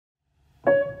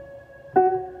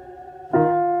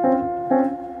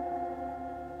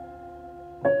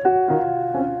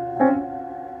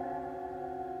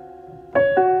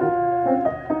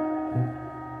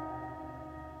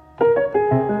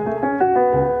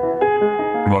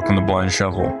Welcome to Blind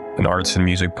Shuffle, an arts and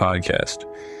music podcast.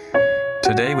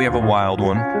 Today we have a wild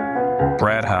one.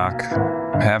 Brad Hock,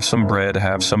 have some bread,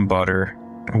 have some butter,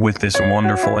 with this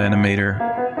wonderful animator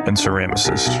and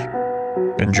ceramicist.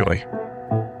 Enjoy.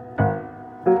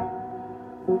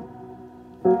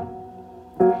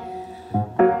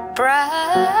 Brad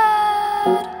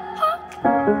Hock,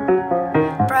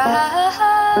 Brad Hock,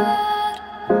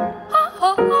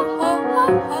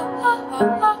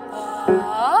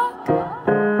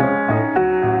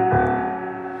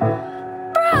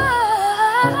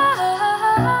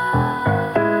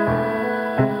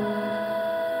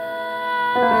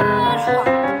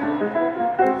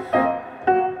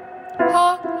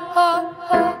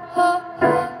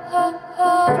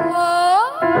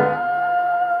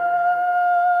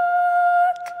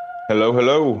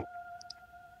 Hello.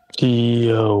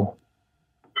 Yo.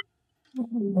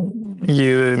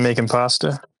 You making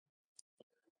pasta?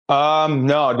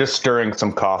 No, just stirring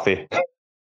some coffee.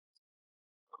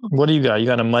 What do you got? You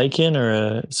got a mic in,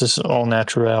 or is this all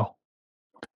natural?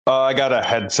 I got a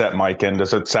headset mic in.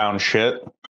 Does it sound shit?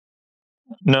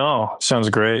 No, sounds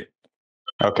great.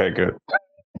 Okay, good.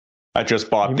 I just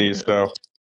bought these, so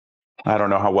I don't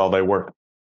know how well they work.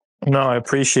 No, I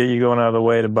appreciate you going out of the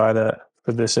way to buy that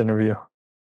for this interview.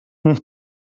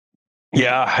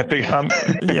 Yeah, I think.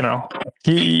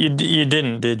 You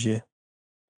didn't, did you?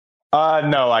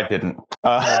 No, I didn't.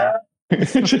 I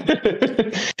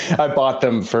bought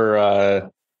them for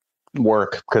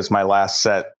work because my last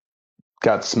set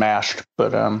got smashed.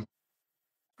 But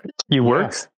You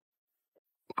work?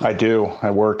 I do.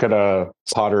 I work at a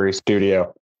pottery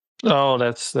studio. Oh,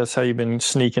 that's how you've been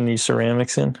sneaking these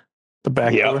ceramics in the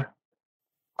back door.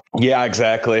 Yeah,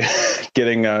 exactly.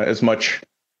 Getting as much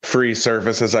free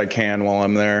service as I can while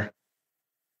I'm there.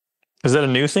 Is that a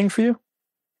new thing for you?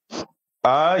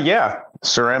 Yeah.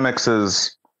 Ceramics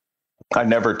is, I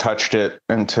never touched it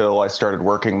until I started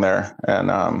working there. And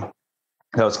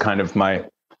that was kind of my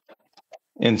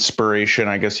inspiration,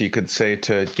 I guess you could say,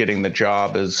 to getting the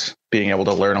job, is being able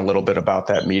to learn a little bit about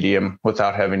that medium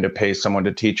without having to pay someone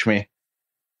to teach me.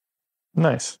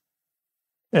 Nice.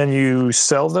 And you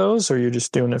sell those, or you're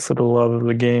just doing it for the love of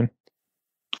the game?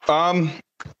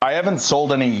 I haven't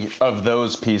sold any of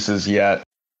those pieces yet.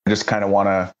 I just kind of want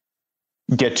to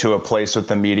get to a place with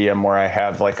the medium where I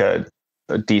have like a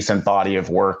decent body of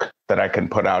work that I can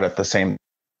put out at the same.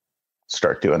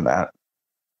 Start doing that.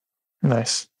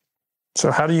 Nice. So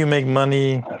how do you make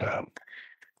money?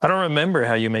 I don't remember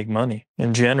how you make money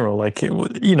in general. Like, I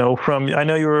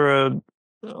know you were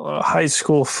a high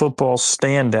school football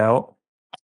standout.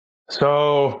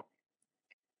 So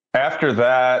after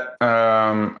that,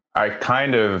 I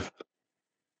kind of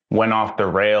went off the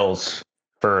rails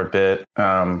for a bit.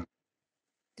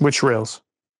 Which rails?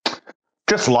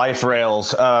 Just life rails.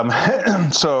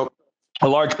 So a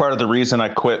large part of the reason I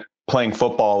quit playing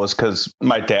football was because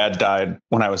my dad died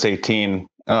when I was 18.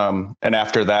 And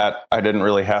after that, I didn't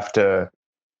really have to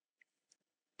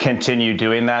continue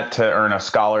doing that to earn a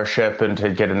scholarship and to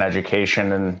get an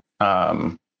education. And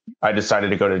I decided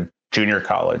to go to junior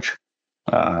college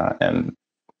and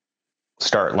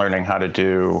start learning how to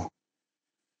do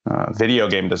video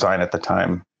game design at the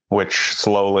time, which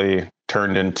slowly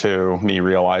turned into me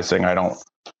realizing I don't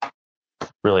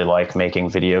really like making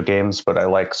video games, but I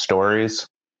like stories.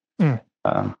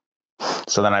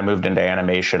 So then I moved into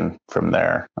animation from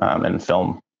there, and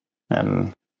film.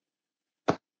 And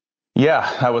yeah,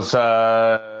 I was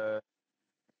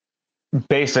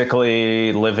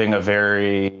basically living a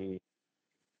very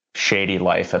shady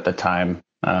life at the time.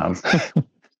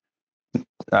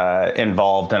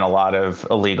 Involved in a lot of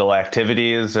illegal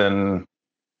activities, and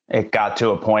it got to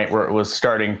a point where it was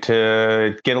starting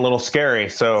to get a little scary.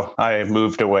 So I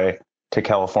moved away to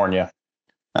California.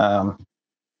 And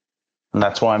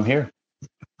that's why I'm here.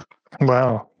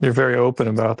 Wow. You're very open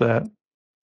about that.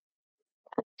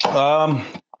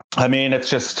 I mean, it's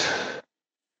just,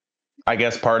 I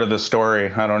guess, part of the story.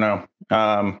 I don't know.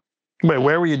 Wait,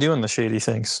 where were you doing the shady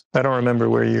things? I don't remember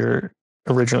where you're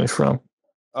originally from.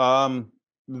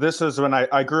 This is when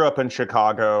I grew up in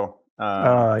Chicago.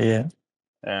 Yeah.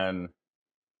 And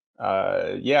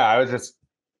I was just,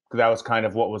 that was kind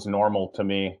of what was normal to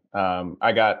me.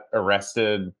 I got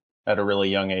arrested at a really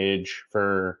young age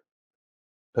for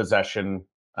possession.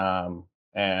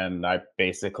 And I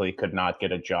basically could not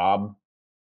get a job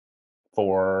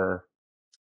for,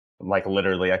 like,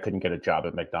 literally I couldn't get a job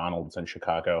at McDonald's in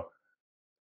Chicago.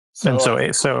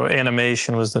 So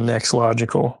animation was the next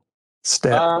logical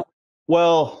step.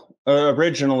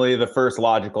 Originally the first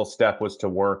logical step was to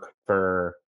work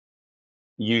for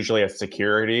usually a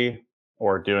security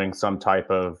or doing some type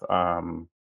of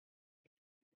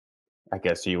I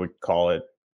guess you would call it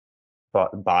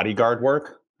bodyguard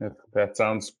work. If that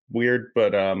sounds weird,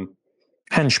 but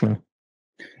Henchman.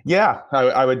 yeah,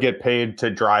 I would get paid to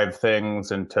drive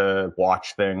things and to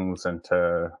watch things and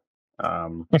to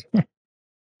um,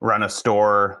 run a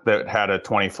store that had a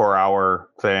 24-hour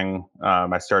thing.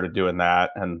 I started doing that,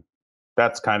 and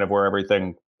that's kind of where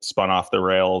everything spun off the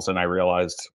rails. And I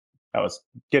realized I was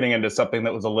getting into something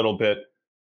that was a little bit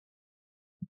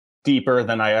deeper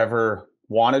than I ever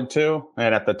wanted to.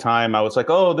 And at the time, I was like,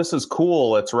 "Oh, this is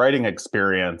cool. It's writing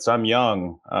experience. I'm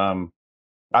young.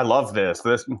 I love this.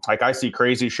 This like I see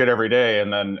crazy shit every day."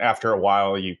 And then after a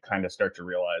while, you kind of start to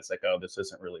realize, like, "Oh, this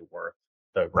isn't really worth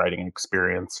the writing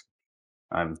experience.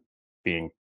 I'm being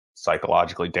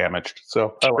psychologically damaged."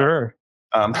 So, Sure.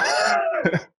 um,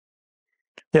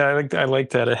 Yeah, I like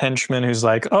that. A henchman who's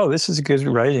like, "Oh, this is good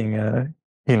writing,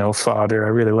 fodder. I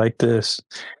really like this."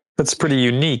 That's pretty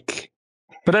unique.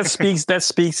 But that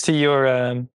speaks to your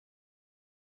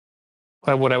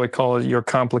what I would call your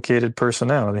complicated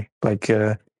personality. Like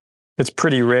it's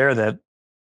pretty rare that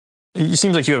it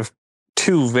seems like you have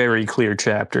two very clear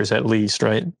chapters at least,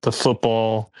 right? The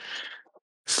football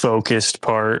focused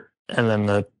part, and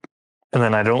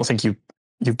then I don't think you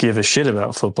give a shit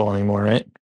about football anymore, right?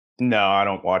 no, I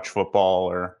don't watch football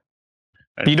or.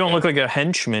 You don't look like a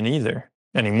henchman either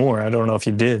anymore. I don't know if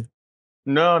you did.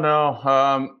 No, no.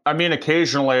 I mean,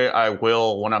 occasionally I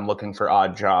will when I'm looking for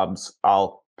odd jobs.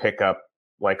 I'll pick up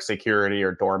like security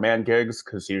or doorman gigs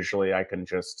because usually I can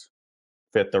just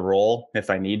fit the role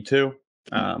if I need to.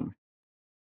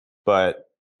 But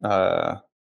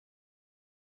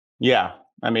yeah,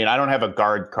 I mean, I don't have a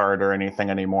guard card or anything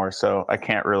anymore, so I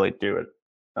can't really do it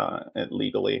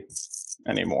legally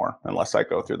anymore unless I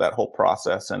go through that whole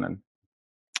process. And in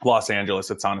Los Angeles,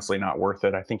 it's honestly not worth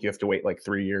it. I think you have to wait like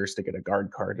 3 years to get a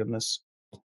guard card in this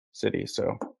city.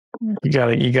 So You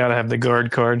gotta have the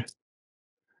guard card.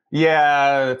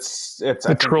 yeah, it's The I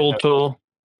think troll tool.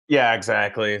 yeah,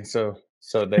 exactly. So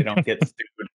they don't get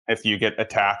sued if you get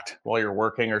attacked while you're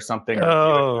working or something. Or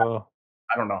Oh,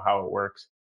 I don't know how it works.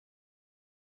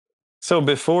 so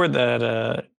before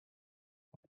that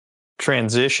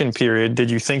transition period, did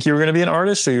you think you were going to be an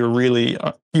artist, or you were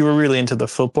really into the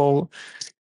football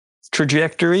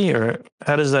trajectory, or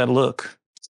how does that look?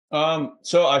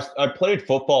 So I played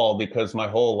football because my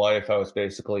whole life I was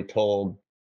basically told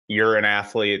you're an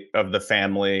athlete of the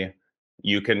family.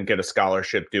 You can get a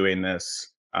scholarship doing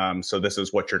this. So this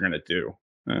is what you're going to do.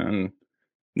 And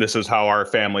this is how our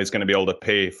family is going to be able to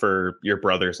pay for your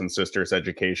brothers and sisters'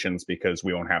 educations because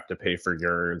we won't have to pay for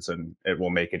yours and it will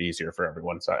make it easier for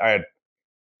everyone. So I had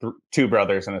two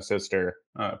brothers and a sister,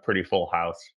 pretty full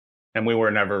house. And we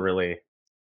were never really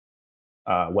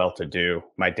well to do.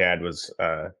 My dad was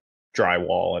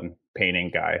drywall and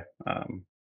painting guy,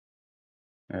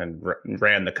 and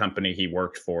ran the company he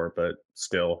worked for, but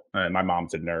still, my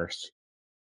mom's a nurse,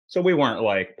 so we weren't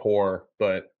like poor,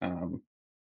 but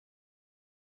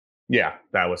yeah,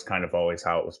 that was kind of always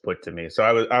how it was put to me. So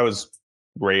I was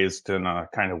raised in a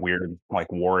kind of weird like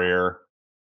warrior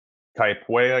type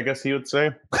way, I guess you would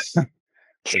say. It's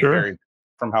Sure. very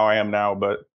from how I am now,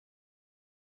 but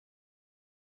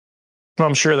Well,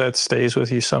 I'm sure that stays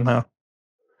with you somehow.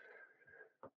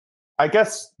 I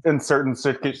guess in certain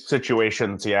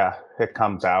situations, yeah, it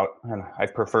comes out, and I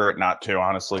prefer it not to,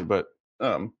 honestly. But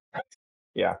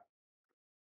yeah,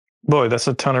 Boy, that's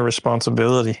a ton of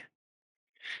responsibility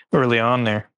early on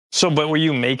there. So, but were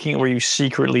you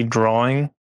secretly drawing?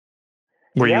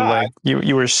 Were you yeah. like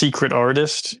you were a secret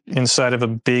artist inside of a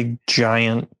big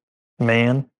giant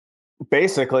man?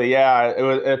 Basically, yeah.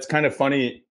 It's kind of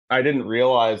funny. I didn't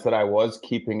realize that I was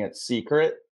keeping it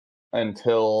secret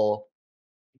until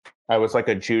I was like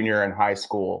a junior in high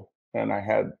school, and I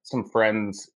had some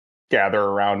friends gather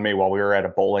around me while we were at a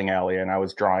bowling alley, and I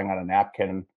was drawing on a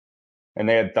napkin, and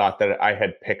they had thought that I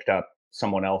had picked up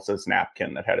someone else's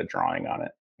napkin that had a drawing on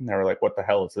it. And they were like, "What the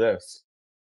hell is this?"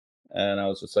 And I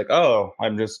was just like, "Oh,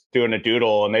 I'm just doing a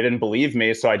doodle." And they didn't believe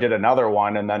me, so I did another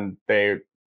one, and then they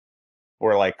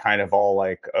were like kind of all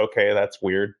like, "Okay, that's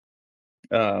weird."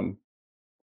 Um,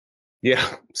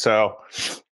 yeah. So,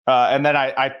 and then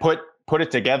I put it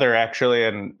together actually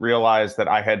and realized that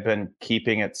I had been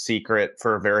keeping it secret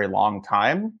for a very long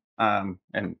time,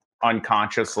 and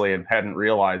unconsciously, and hadn't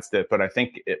realized it. But I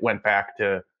think it went back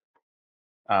to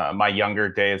my younger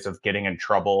days of getting in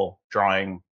trouble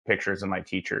drawing pictures of my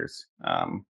teachers,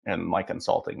 and like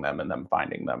insulting them and them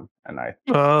finding them. And I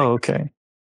Oh, think, okay.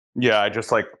 yeah, I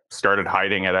just like started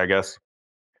hiding it, I guess.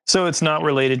 So it's not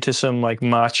related to some like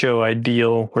macho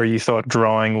ideal where you thought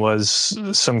drawing was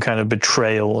some kind of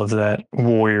betrayal of that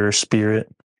warrior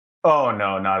spirit. Oh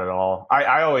no, not at all.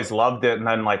 I always loved it, and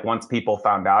then like once people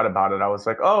found out about it, I was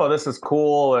like, oh, this is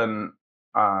cool, and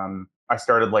I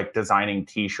started like designing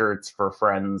T-shirts for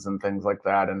friends and things like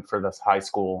that, and for this high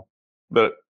school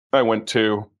that I went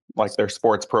to, like their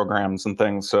sports programs and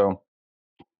things. So,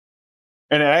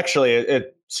 and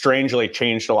it strangely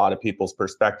changed a lot of people's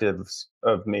perspectives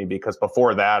of me because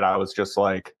before that, I was just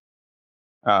like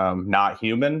not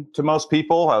human to most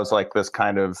people. I was like this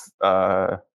kind of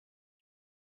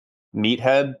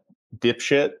meathead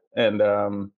dipshit, and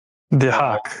The then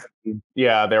Hawk.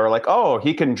 yeah, they were like, oh,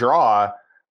 he can draw,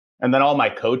 and then all my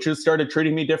coaches started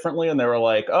treating me differently, and they were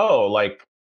like, oh, like,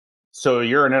 so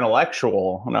you're an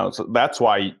intellectual, and I was, that's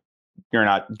why you're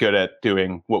not good at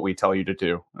doing what we tell you to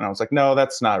do. And I was like, no,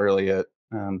 that's not really it.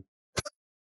 Yeah,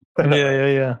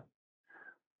 yeah,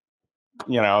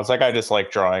 yeah. I was like, I just like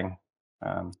drawing.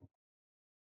 um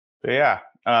but yeah,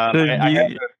 So I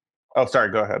had to, oh,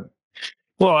 sorry, go ahead.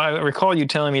 well, I recall you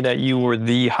telling me that you were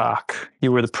the Hawk.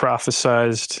 You were the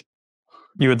prophesized.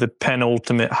 You were the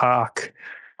penultimate Hawk.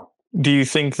 Do you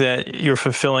think that you're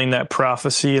fulfilling that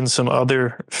prophecy in some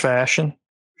other fashion?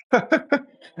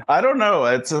 I don't know.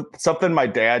 It's something my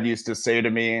dad used to say to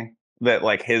me, that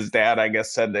like his dad, I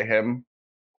guess, said to him,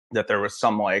 that there was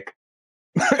some like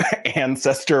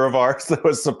ancestor of ours that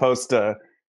was supposed to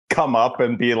come up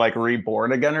and be like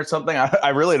reborn again or something. I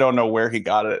really don't know where he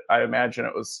got it. I imagine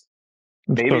it was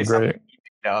maybe So something great. he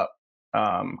picked up,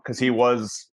 because he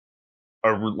was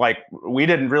like, we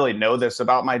didn't really know this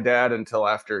about my dad until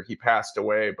after he passed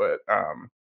away, but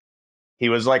he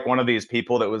was like one of these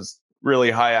people that was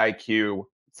really high IQ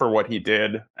for what he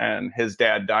did, and his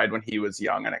dad died when he was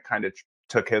young, and it kind of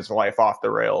took his life off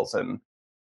the rails. And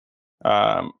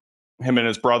um, him and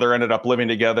his brother ended up living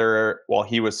together while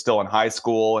he was still in high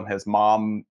school, and his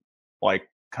mom like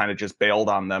kind of just bailed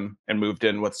on them and moved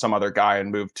in with some other guy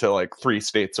and moved to like 3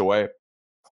 states away.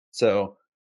 So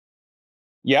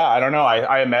yeah, I don't know.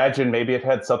 I imagine maybe it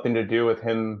had something to do with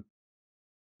him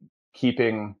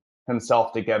keeping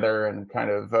himself together and kind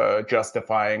of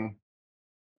justifying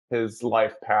his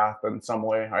life path in some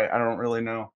way. I don't really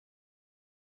know.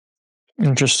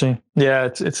 Interesting. Yeah,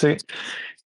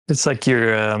 it's like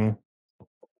you're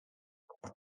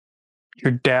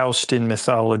doused in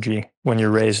mythology when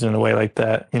you're raised in a way like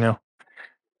that, you know.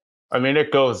 I mean,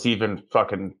 it goes even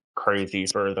fucking crazy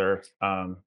further.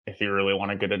 If you really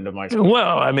want to get into my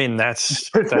Well, I mean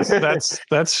that's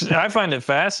I find it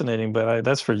fascinating, but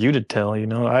that's for you to tell, you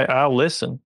know. I'll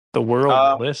listen. The world will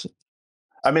um, listen.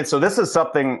 I mean, so this is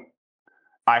something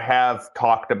I have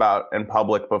talked about in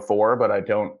public before, but I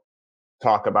don't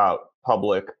talk about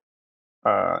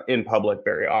in public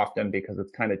very often because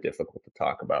it's kind of difficult to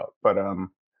talk about. But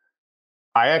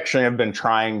I actually have been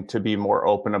trying to be more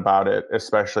open about it,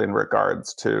 especially in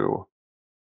regards to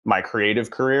my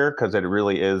creative career, because it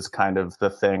really is kind of the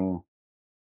thing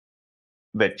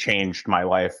that changed my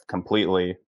life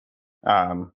completely.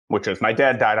 Which is, my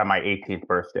dad died on my 18th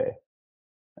birthday,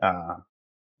 uh,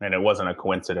 and it wasn't a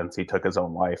coincidence. He took his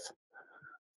own life.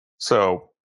 So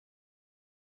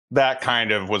that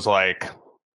kind of was like,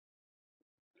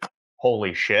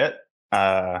 holy shit.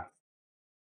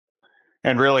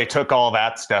 And really took all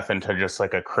that stuff into just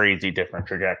like a crazy different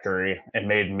trajectory, and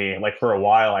made me like, for a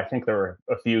while, I think there were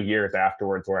a few years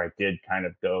afterwards where I did kind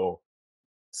of go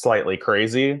slightly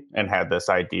crazy and had this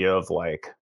idea of like,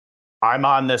 I'm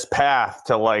on this path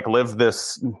to like live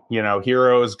this,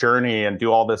 hero's journey and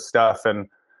do all this stuff. And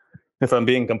if I'm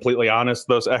being completely honest,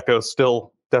 those echoes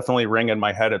still definitely ring in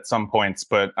my head at some points,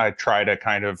 but I try to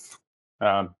kind of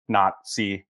not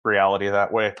see reality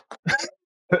that way.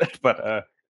 But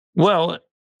Well,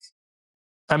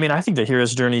 I mean, I think the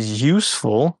hero's journey is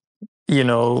useful, you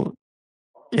know,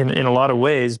 in a lot of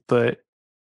ways, but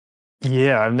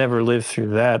yeah, I've never lived through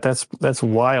that. That's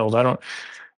wild. I don't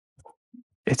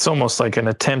It's almost like an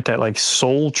attempt at like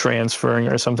soul transferring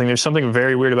or something. There's something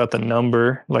very weird about the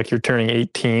number, like you're turning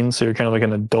 18, so you're kind of like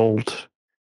an adult.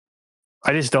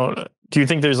 I just don't. Do you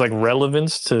think there's like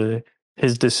relevance to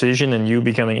his decision and you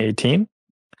becoming 18?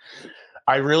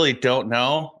 I really don't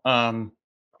know.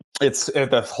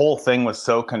 The whole thing was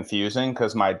so confusing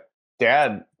because my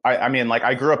dad, I mean, like,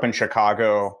 I grew up in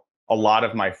Chicago. A lot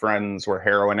of my friends were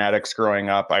heroin addicts growing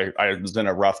up. I was in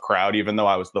a rough crowd. Even though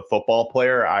I was the football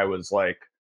player, I was like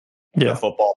the Yeah.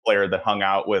 football player that hung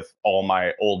out with all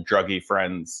my old druggy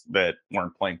friends that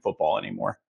weren't playing football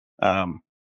anymore.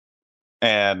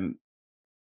 And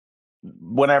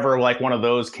whenever like one of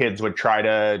those kids would try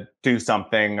to do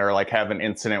something or like have an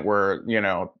incident where,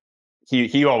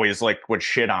 he always like would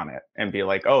shit on it and be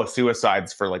like, oh,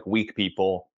 suicide's for like weak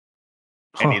people.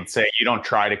 And Huh. he'd say, you don't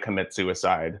try to commit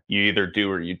suicide. You either do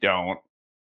or you don't.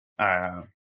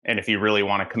 And if you really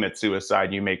want to commit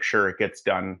suicide, you make sure it gets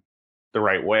done the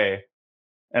right way.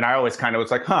 And I always kind of was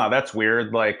like, huh, that's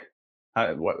weird. Like,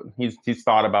 what he's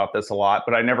thought about this a lot,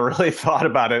 but I never really thought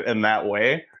about it in that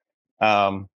way.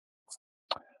 Um,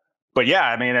 but yeah,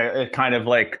 I mean, it kind of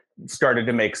like started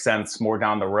to make sense more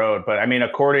down the road. But I mean,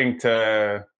 according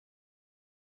to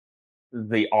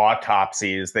the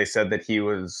autopsies, they said that he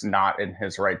was not in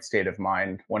his right state of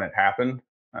mind when it happened.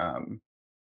 Um,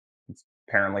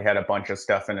 Apparently had a bunch of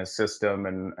stuff in his system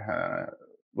and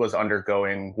was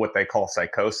undergoing what they call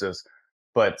psychosis.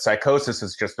 But psychosis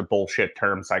is just a bullshit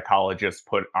term psychologists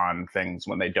put on things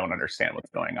when they don't understand what's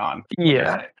going on.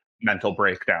 Yeah. Mental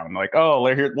breakdown. Like, oh,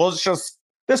 well, it's just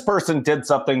this person did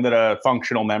something that a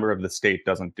functional member of the state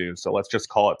doesn't do. So let's just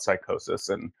call it psychosis.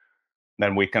 And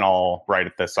then we can all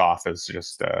write this off as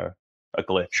just a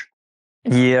glitch.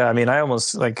 Yeah. I mean,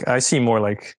 I see more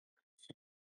like,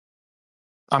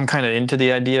 I'm kind of into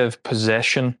the idea of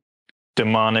possession,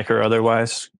 demonic or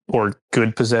otherwise, or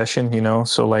good possession, you know?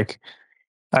 So like,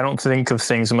 I don't think of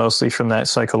things mostly from that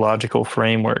psychological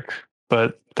framework,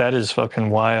 but that is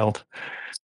fucking wild.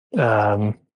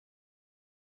 Yeah.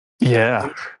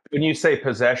 When you say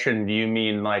possession, do you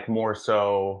mean like more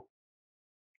so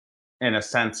in a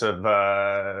sense of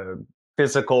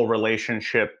physical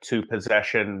relationship to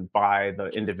possession by the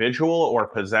individual, or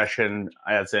possession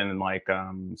as in like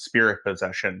spirit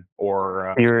possession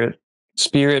or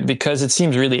spirit, because it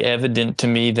seems really evident to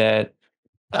me that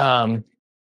like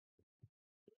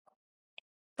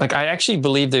I actually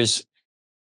believe there's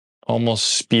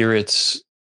almost spirits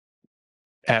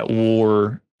at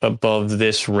war above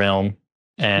this realm,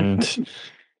 and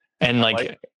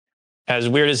like as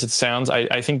weird as it sounds,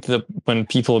 I think that when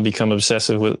people become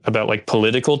obsessive about like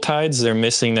political tides, they're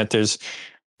missing that there's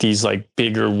these like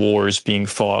bigger wars being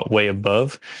fought way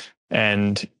above.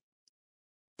 And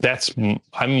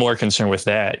I'm more concerned with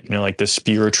that, you know, like the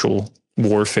spiritual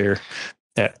warfare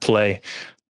at play.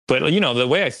 But, you know, the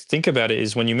way I think about it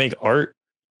is when you make art,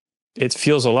 it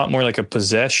feels a lot more like a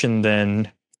possession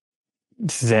than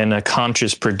a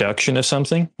conscious production of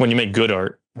something. When you make good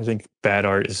art, I think bad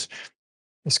art is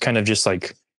kind of just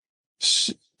like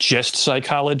just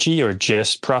psychology or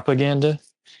just propaganda.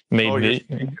 You're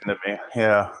speaking to me.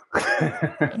 Yeah.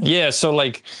 Yeah. So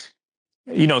like,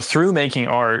 you know, through making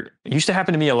art, it used to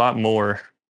happen to me a lot more,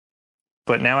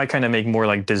 but now I kind of make more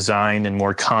like design and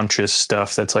more conscious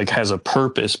stuff that's like has a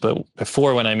purpose. But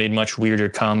before, when I made much weirder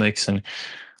comics and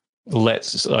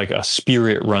let like a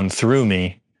spirit run through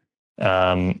me,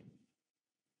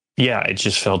 yeah, it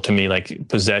just felt to me like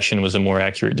possession was a more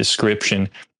accurate description.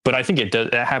 But I think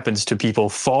that happens to people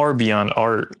far beyond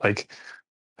art. Like,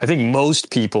 I think most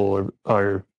people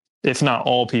are, if not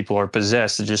all people, are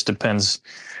possessed. It just depends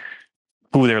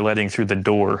who they're letting through the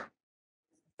door.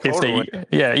 Totally.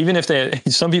 Even if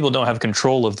some people don't have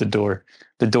control of the door.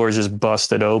 The door is just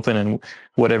busted open, and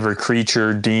whatever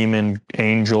creature, demon,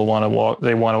 angel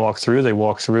they want to walk through, they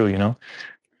walk through, you know?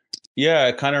 Yeah,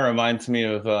 it kind of reminds me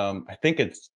of I think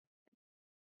it's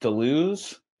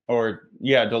Deleuze's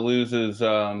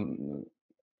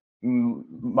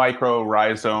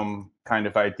micro-rhizome kind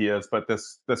of ideas, but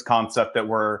this concept that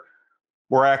we're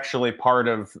actually part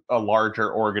of a larger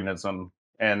organism,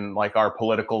 and like our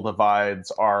political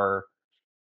divides, our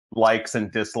likes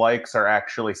and dislikes are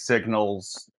actually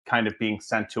signals kind of being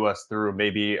sent to us through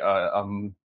maybe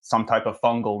some type of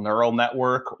fungal neural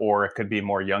network, or it could be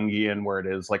more Jungian where it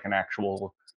is like an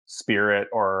actual spirit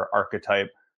or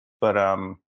archetype. But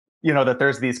you know, that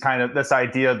there's this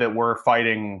idea that we're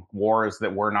fighting wars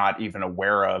that we're not even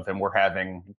aware of, and we're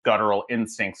having guttural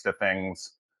instincts to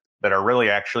things that are really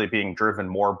actually being driven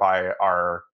more by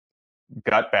our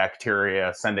gut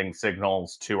bacteria sending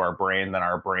signals to our brain than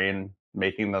our brain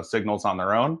making those signals on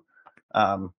their own.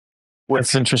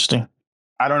 That's interesting.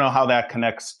 I don't know how that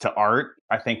connects to art.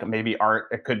 I think maybe art,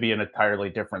 it could be an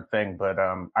entirely different thing. But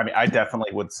I mean, I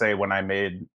definitely would say when I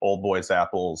made Old Boys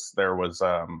Apples, there was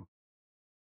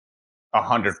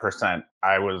 100%.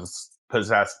 I was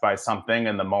possessed by something,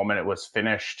 and the moment it was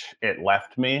finished, it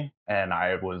left me, and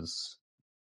I was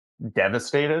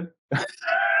devastated.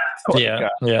 Yeah.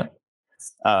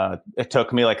 It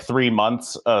took me like 3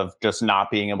 months of just not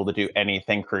being able to do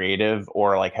anything creative,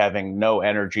 or like having no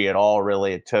energy at all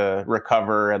really to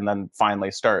recover, and then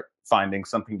finally start finding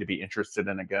something to be interested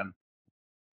in again.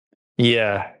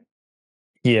 Yeah.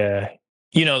 You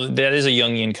know, that is a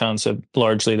Jungian concept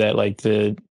largely, that like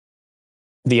the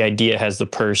idea has the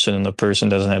person and the person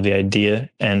doesn't have the idea,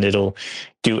 and it'll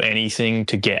do anything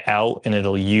to get out, and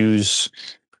it'll use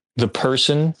the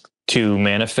person to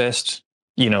manifest,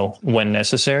 you know, when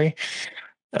necessary.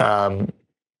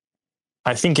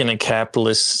 I think in a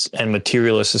capitalist and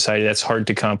materialist society, that's hard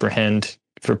to comprehend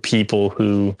for people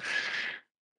who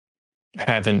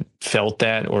haven't felt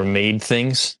that or made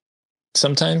things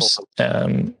sometimes.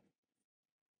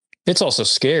 It's also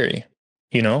scary,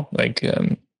 like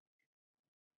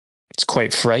it's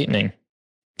quite frightening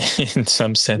in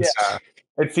some sense. Yeah,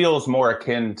 it feels more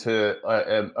akin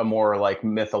to a more like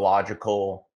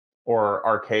mythological or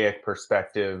archaic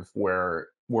perspective where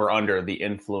we're under the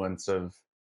influence of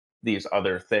these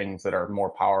other things that are more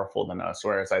powerful than us.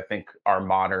 Whereas I think our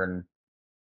modern,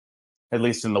 at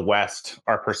least in the West,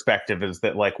 our perspective is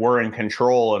that like we're in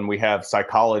control and we have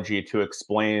psychology to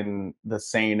explain the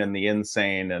sane and the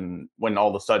insane. And when all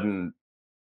of a sudden,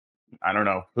 I don't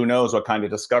know, who knows what kind of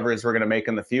discoveries we're going to make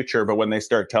in the future, but when they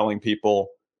start telling people,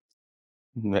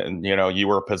 you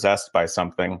were possessed by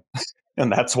something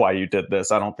and that's why you did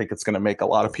this, I don't think it's going to make a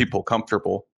lot of people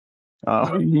comfortable.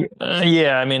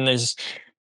 Yeah, I mean, there's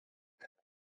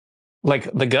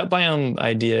like the gut biome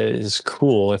idea is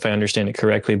cool if I understand it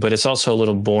correctly, but it's also a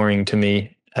little boring to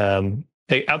me.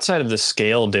 Outside of the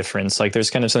scale difference, like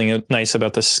there's kind of something nice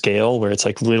about the scale where it's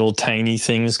like little tiny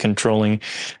things controlling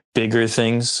bigger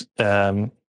things.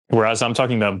 Whereas I'm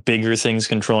talking about bigger things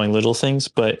controlling little things,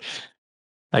 but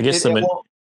I guess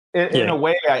in a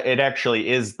way, it actually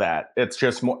is that. It's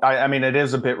just more. I mean, it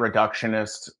is a bit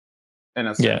reductionist in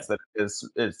a sense that it's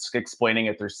explaining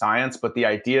it through science. But the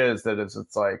idea is that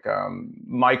it's like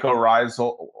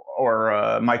mycorrhizal or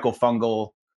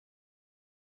mycofungal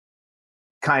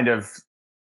kind of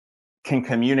can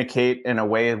communicate in a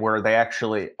way where they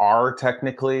actually are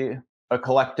technically a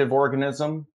collective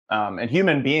organism. And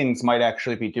human beings might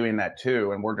actually be doing that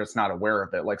too, and we're just not aware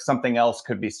of it. Like something else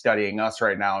could be studying us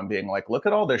right now and being like, look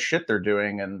at all this shit they're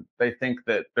doing. And they think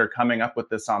that they're coming up with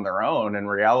this on their own. In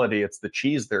reality, it's the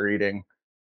cheese they're eating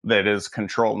that is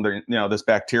controlling, this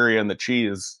bacteria in the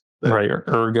cheese. Right, or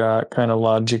ergot kind of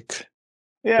logic.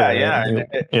 Yeah.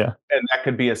 Yeah. And that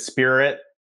could be a spirit.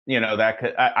 That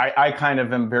could, I kind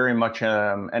of am very much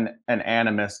an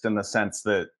animist in the sense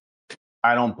that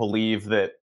I don't believe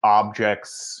that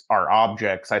objects are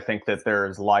objects. I think that there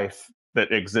is life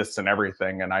that exists in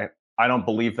everything. And I don't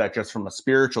believe that just from a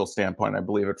spiritual standpoint. I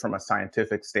believe it from a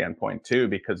scientific standpoint too,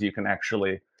 because you can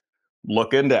actually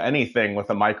look into anything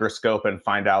with a microscope and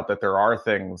find out that there are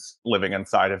things living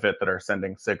inside of it that are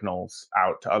sending signals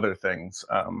out to other things.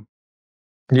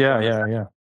 Yeah.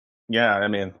 Yeah, I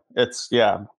mean,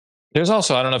 There's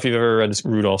also, I don't know if you've ever read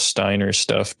Rudolf Steiner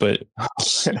stuff, but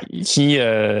he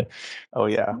oh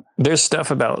yeah, there's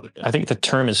stuff about, I think the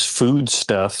term is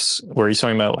foodstuffs, where he's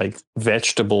talking about like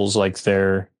vegetables, like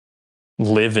they're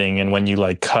living, and when you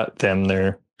like cut them,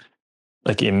 they're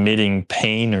like emitting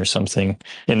pain or something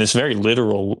in this very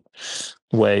literal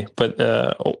way. But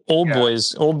old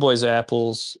boys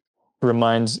apples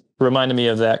reminded me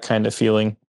of that kind of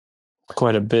feeling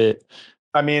quite a bit.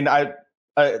 I mean, the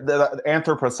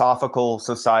anthroposophical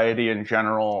society in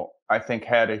general, I think,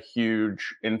 had a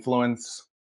huge influence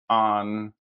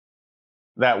on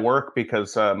that work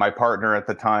because my partner at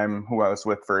the time, who I was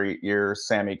with for 8 years,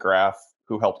 Sammy Graff,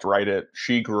 who helped write it,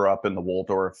 she grew up in the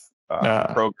Waldorf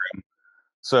program.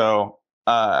 So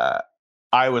I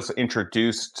was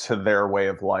introduced to their way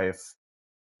of life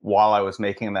while I was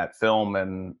making that film.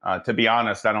 And to be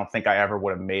honest, I don't think I ever would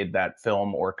have made that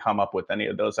film or come up with any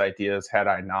of those ideas had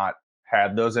I not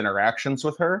had those interactions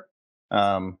with her.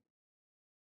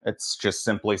 It's just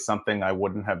simply something I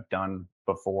wouldn't have done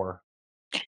before.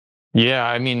 Yeah,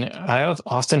 I mean, I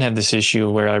often have this issue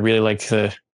where I really like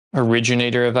the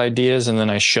originator of ideas, and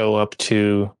then I show up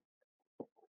to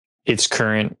its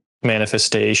current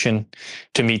manifestation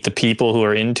to meet the people who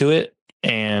are into it.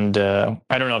 And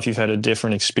I don't know if you've had a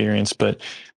different experience, but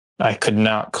I could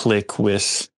not click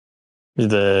with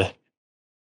the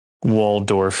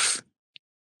Waldorf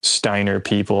Steiner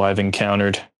people I've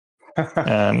encountered.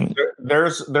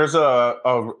 There's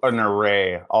an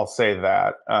array. I'll say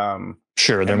that.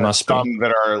 Sure, there must be some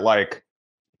that are like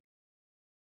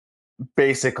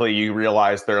basically you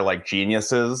realize they're like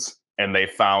geniuses, and they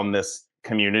found this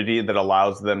community that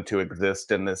allows them to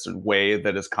exist in this way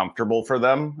that is comfortable for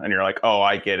them, and you're like, oh,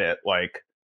 I get it. Like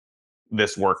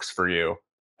this works for you.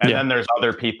 And then there's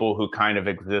other people who kind of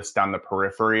exist on the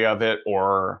periphery of it,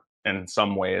 or in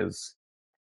some ways,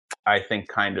 I think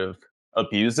kind of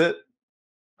abuse it.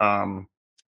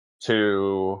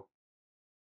 To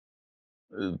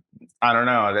I don't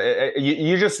know.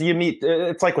 You meet.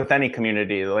 It's like with any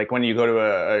community. Like when you go to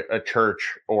a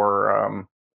church, or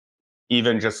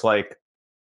even just like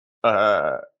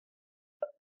uh,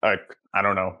 I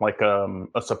don't know, like a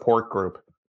support group.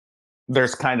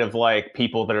 There's kind of like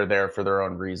people that are there for their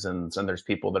own reasons, and there's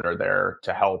people that are there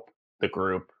to help the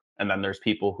group, and then there's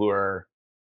people who are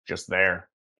just there.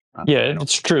 Yeah, They don't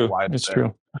it's know true. why It's they're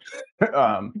true. there.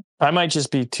 I might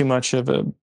just be too much of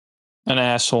an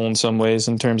asshole in some ways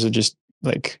in terms of just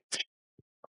like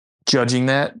judging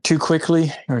that too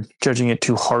quickly or judging it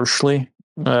too harshly.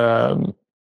 But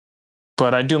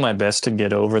I do my best to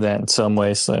get over that in some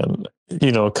ways.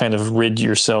 Kind of rid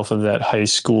yourself of that high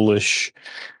schoolish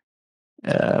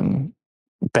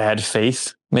bad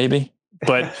faith, maybe.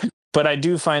 But I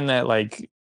do find that like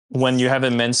when you have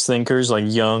immense thinkers like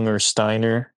Jung or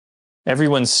Steiner,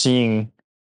 everyone's seeing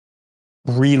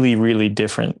really, really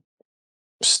different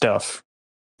stuff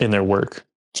in their work.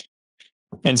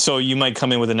 And so you might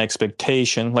come in with an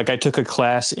expectation. Like I took a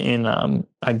class in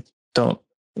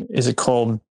is it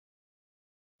called,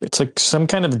 it's like some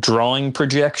kind of drawing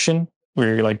projection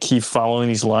where you like keep following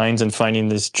these lines and finding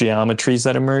these geometries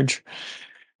that emerge.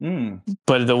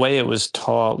 But the way it was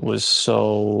taught was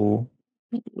so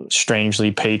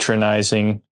strangely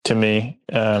patronizing to me.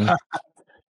 That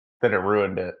it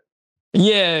ruined it.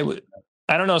 Yeah,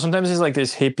 I don't know. Sometimes it's like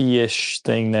this hippie-ish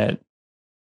thing that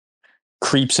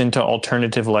creeps into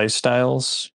alternative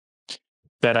lifestyles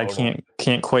that I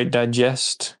can't quite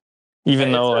digest.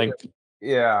 Even though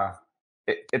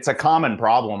it's a common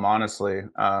problem, honestly,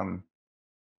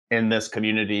 in this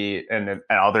community and in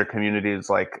other communities.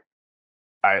 Like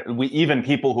even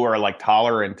people who are like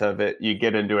tolerant of it, you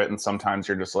get into it, and sometimes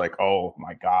you're just like, oh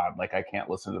my god, like I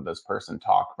can't listen to this person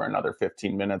talk for another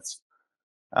 15 minutes.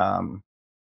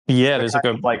 There's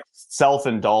like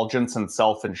self-indulgence and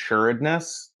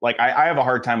self-insuredness. Like I have a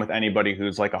hard time with anybody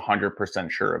who's like 100%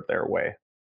 sure of their way.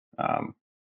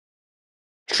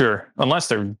 Sure, unless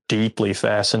they're deeply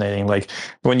fascinating. Like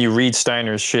when you read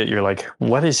Steiner's shit, you're like,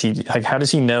 what is he like? How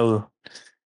does he know?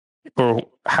 Or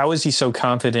how is he so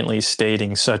confidently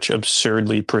stating such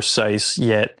absurdly precise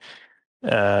yet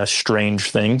strange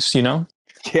things, you know?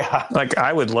 Yeah. Like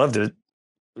I would love to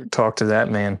talk to that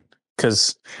man,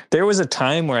 because there was a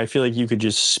time where I feel like you could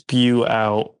just spew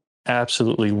out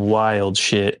absolutely wild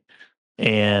shit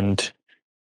and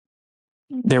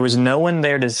there was no one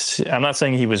there to, I'm not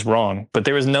saying he was wrong, but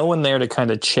there was no one there to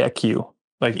kind of check you,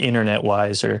 like internet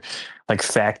wise or like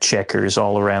fact checkers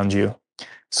all around you.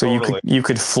 So Totally. you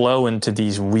could flow into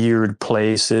these weird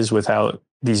places without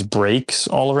these breaks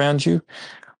all around you.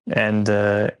 And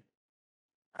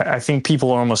I think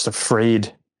people are almost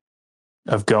afraid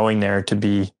of going there to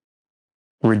be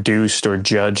reduced or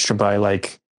judged by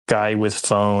like guy with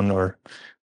phone or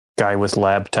guy with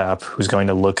laptop who's going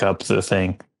to look up the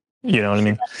thing. You know what I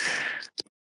mean?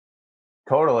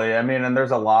 Totally. I mean, and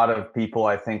there's a lot of people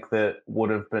I think that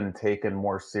would have been taken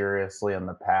more seriously in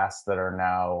the past that are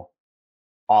now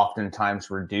oftentimes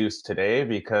reduced today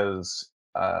because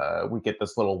we get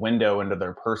this little window into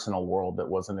their personal world that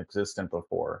wasn't existent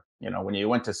before. You know, when you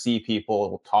went to see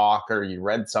people talk or you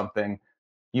read something,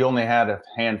 you only had a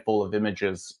handful of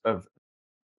images of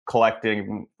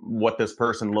collecting what this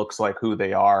person looks like, who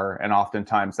they are, and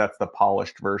oftentimes that's the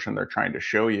polished version they're trying to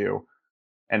show you.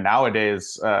 And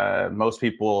nowadays, most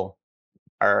people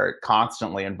are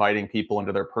constantly inviting people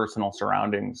into their personal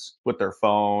surroundings with their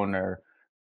phone, or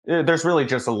there's really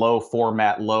just a low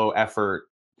format, low effort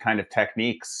kind of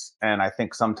techniques. And I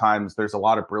think sometimes there's a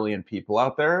lot of brilliant people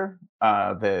out there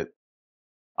that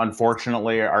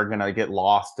unfortunately are going to get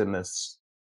lost in this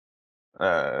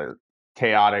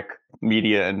chaotic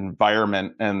media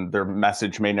environment, and their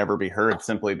message may never be heard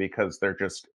simply because they're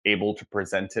just able to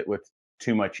present it with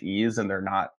too much ease and they're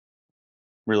not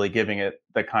really giving it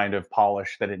the kind of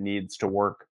polish that it needs to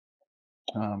work.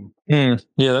 Yeah,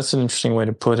 that's an interesting way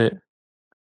to put it.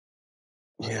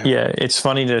 Yeah, it's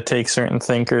funny to take certain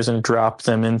thinkers and drop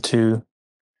them into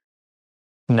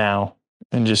now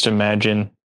and just imagine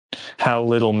how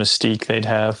little mystique they'd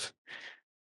have.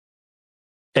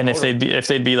 And if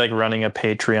they'd be like running a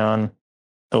Patreon,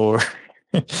 or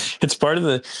it's part of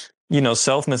the,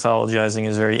 self mythologizing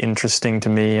is very interesting to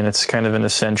me, and it's kind of an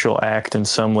essential act in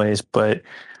some ways. But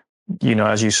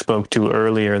as you spoke to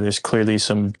earlier, there's clearly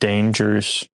some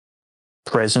dangers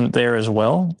present there as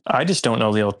well. I just don't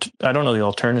know I don't know the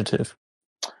alternative.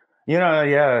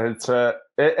 It's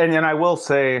and I will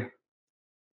say,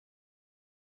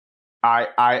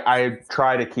 I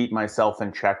try to keep myself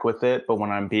in check with it, but when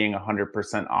I'm being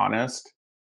 100% honest,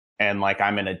 and like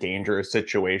I'm in a dangerous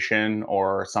situation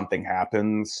or something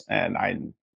happens and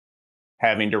I'm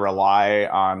having to rely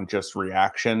on just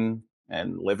reaction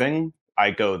and living,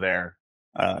 I go there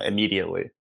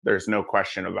immediately. There's no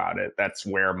question about it. That's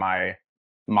where my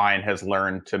mind has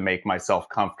learned to make myself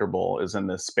comfortable, is in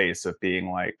this space of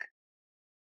being like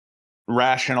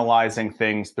rationalizing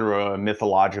things through a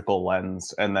mythological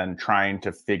lens and then trying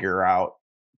to figure out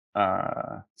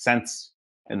sense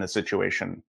in the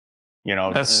situation. You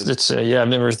know, I've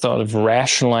never thought of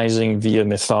rationalizing via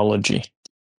mythology.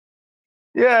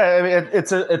 yeah, I mean,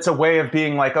 it's a way of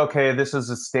being like, okay, this is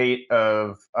a state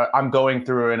of I'm going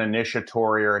through an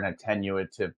initiatory or an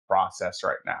attenuative process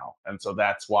right now, and so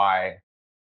that's why,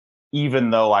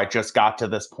 even though I just got to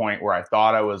this point where I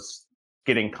thought I was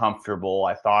getting comfortable,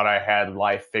 I thought I had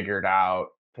life figured out,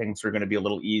 things were going to be a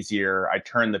little easier. I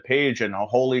turned the page and oh,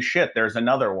 holy shit, there's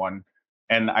another one.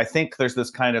 And I think there's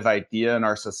this kind of idea in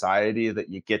our society that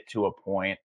you get to a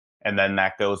point and then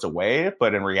that goes away.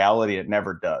 But in reality, it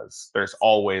never does. There's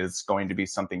always going to be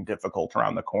something difficult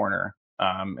around the corner.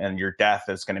 And your death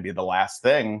is going to be the last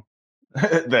thing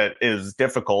that is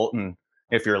difficult. And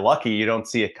if you're lucky, you don't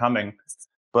see it coming.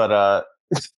 But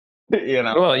you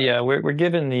know, Well, yeah, we're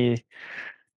given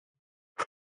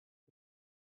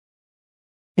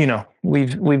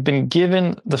we've been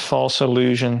given the false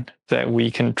illusion that we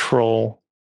control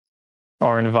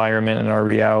our environment and our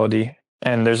reality,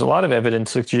 and there's a lot of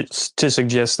evidence to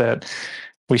suggest that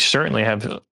we certainly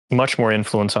have much more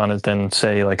influence on it than,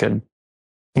 say, like a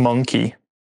monkey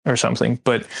or something.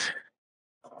 But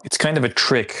it's kind of a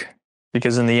trick,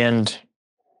 because in the end,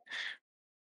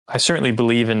 I certainly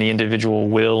believe in the individual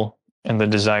will and the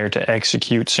desire to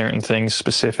execute certain things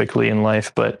specifically in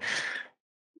life, but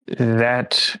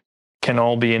that can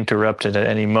all be interrupted at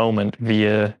any moment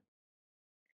via,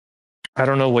 I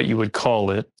don't know what you would call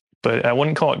it, but I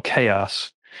wouldn't call it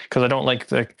chaos, because I don't like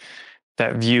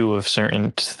that view of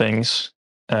certain things.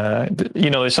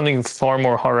 There's something far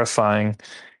more horrifying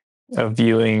of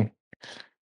viewing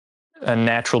a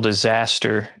natural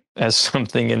disaster as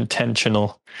something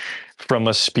intentional from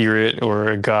a spirit or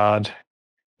a god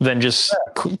than just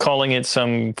calling it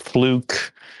some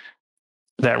fluke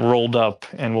that rolled up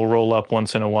and will roll up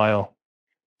once in a while.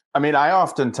 I mean, I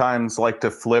oftentimes like to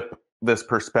flip this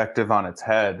perspective on its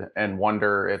head and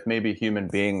wonder if maybe human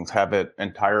beings have it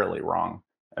entirely wrong,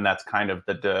 and that's kind of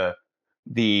the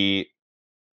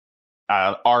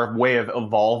our way of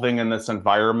evolving in this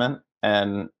environment.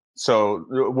 And so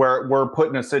we're put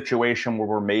in a situation where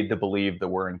we're made to believe that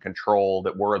we're in control,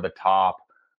 that we're the top,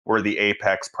 we're the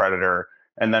apex predator,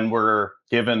 and then we're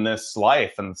given this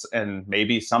life, and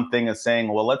maybe something is saying,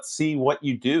 well, let's see what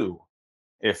you do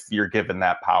if you're given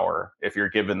that power, if you're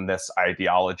given this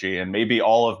ideology. And maybe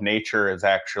all of nature is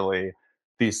actually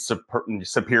these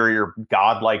superior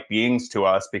godlike beings to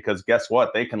us, because guess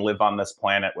what? They can live on this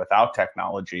planet without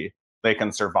technology. They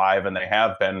can survive, and they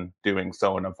have been doing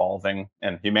so and evolving.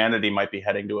 And humanity might be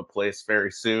heading to a place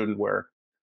very soon where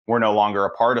we're no longer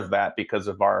a part of that because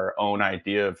of our own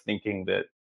idea of thinking that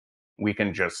we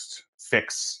can just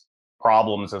fix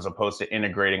problems as opposed to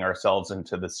integrating ourselves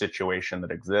into the situation that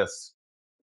exists.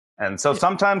 And so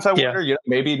sometimes I wonder,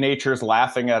 maybe nature's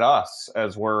laughing at us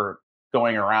as we're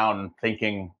going around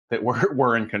thinking that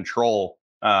we're in control.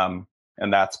 And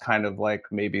that's kind of like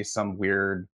maybe some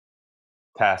weird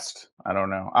test. I don't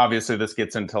know. Obviously, this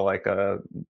gets into like a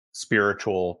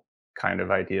spiritual kind of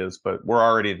ideas, but we're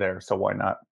already there, so why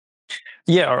not?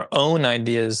 Yeah, our own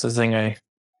idea is the thing I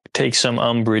take some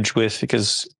umbrage with,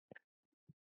 because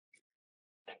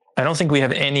I don't think we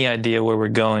have any idea where we're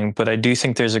going, but I do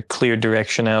think there's a clear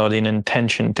directionality and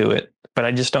intention to it, but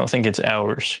I just don't think it's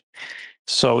ours.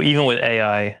 So even with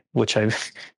AI, which I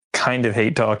kind of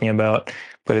hate talking about,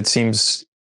 but it seems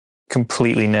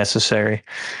completely necessary,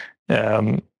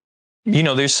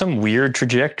 there's some weird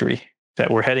trajectory that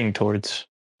we're heading towards.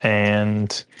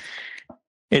 And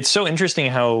it's so interesting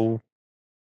how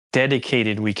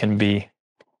dedicated we can be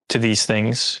to these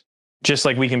things, just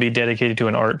like we can be dedicated to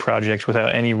an art project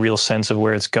without any real sense of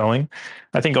where it's going.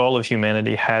 I think all of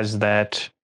humanity has that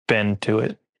bend to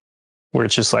it, where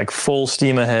it's just like full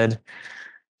steam ahead,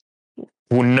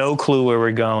 no clue where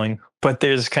we're going, but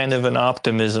there's kind of an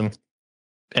optimism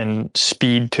and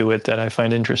speed to it that I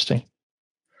find interesting.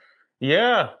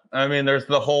 Yeah, I mean, there's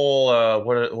the whole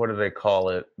what do they call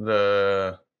it?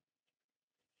 The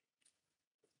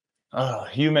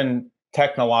human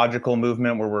technological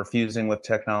movement where we're fusing with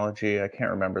technology. I can't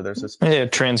remember. There's this. Yeah,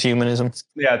 transhumanism.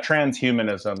 Yeah,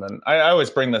 transhumanism, and I always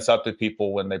bring this up to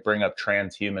people when they bring up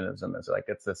transhumanism. It's like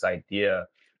it's this idea,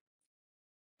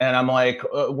 and I'm like,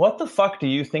 what the fuck do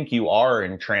you think you are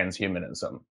in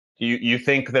transhumanism? You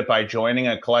think that by joining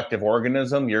a collective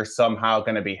organism, you're somehow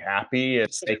going to be happy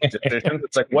and make decisions?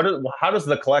 It's like, how does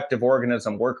the collective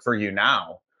organism work for you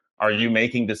now? Are you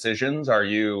making decisions? Are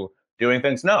you doing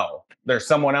things? No, there's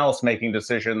someone else making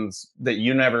decisions that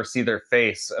you never see their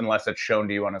face unless it's shown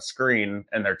to you on a screen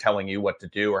and they're telling you what to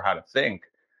do or how to think.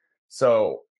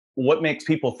 So what makes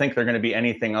people think they're going to be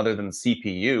anything other than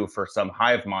CPU for some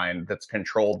hive mind that's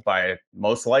controlled by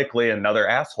most likely another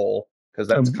asshole? Because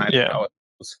that's kind of how it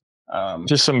goes.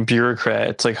 Just some bureaucrat.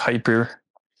 It's like hyper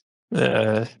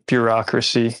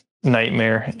bureaucracy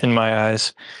nightmare in my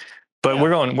eyes. But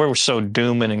we're so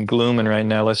dooming and glooming right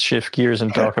now. Let's shift gears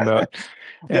and talk about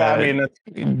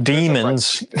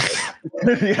demons.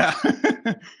 Yeah.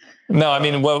 No, I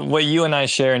mean what you and I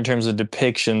share in terms of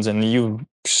depictions, and you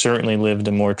certainly lived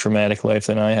a more traumatic life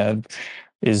than I had,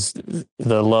 is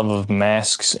the love of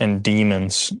masks and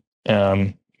demons.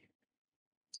 And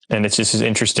it's just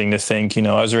interesting to think,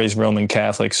 I was raised Roman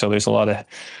Catholic, so there's a lot of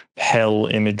hell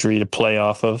imagery to play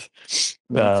off of.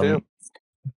 Me too.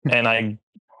 And I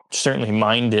certainly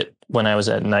mind it when I was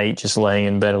at night just laying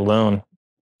in bed alone.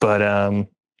 But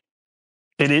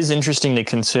it is interesting to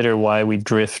consider why we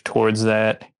drift towards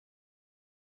that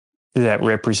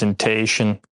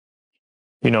representation.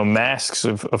 Masks,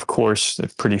 of course, they're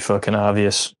pretty fucking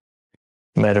obvious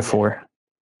metaphor.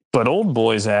 But Old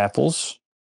Boy's apples,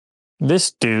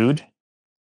 this dude,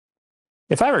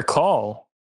 if I recall,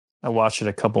 I watched it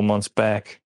a couple months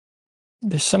back.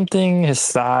 There's something, his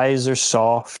thighs are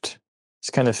soft. It's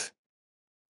kind of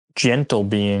gentle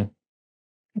being.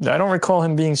 I don't recall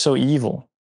him being so evil.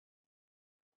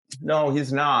 No,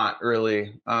 he's not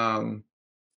really. And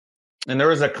there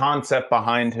was a concept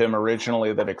behind him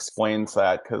originally that explains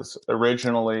that, because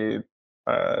originally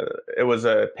it was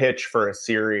a pitch for a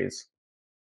series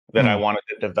that I wanted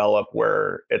to develop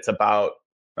where it's about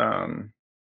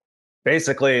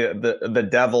basically the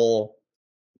devil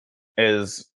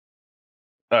is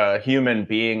a human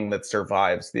being that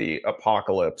survives the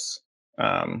apocalypse,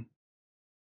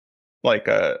 like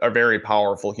a very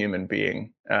powerful human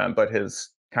being, but his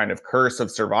kind of curse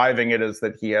of surviving it is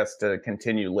that he has to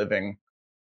continue living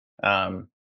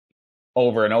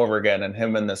over and over again. And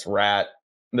him and this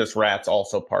rat's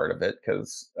also part of it,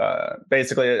 because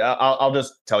basically, I'll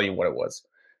just tell you what it was.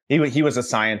 He was a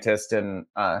scientist, and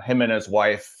him and his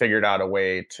wife figured out a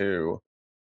way to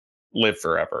live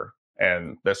forever.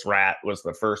 And this rat was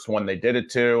the first one they did it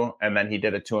to, and then he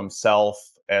did it to himself,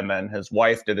 and then his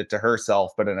wife did it to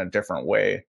herself, but in a different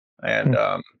way. And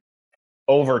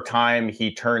over time,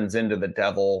 he turns into the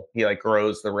devil. He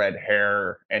grows the red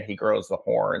hair and he grows the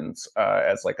horns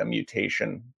as like a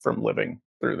mutation from living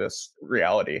through this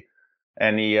reality.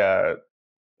 And he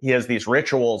has these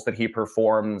rituals that he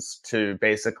performs to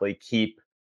basically keep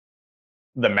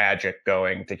the magic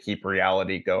going, to keep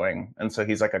reality going. And so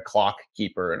he's like a clock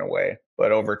keeper in a way.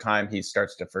 But over time, he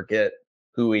starts to forget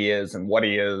who he is and what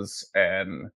he is.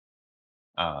 And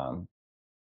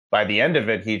by the end of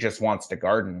it, he just wants to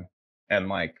garden and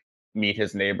meet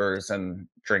his neighbors and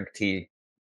drink tea.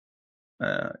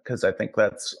 Because I think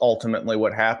that's ultimately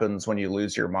what happens when you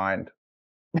lose your mind.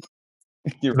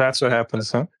 That's what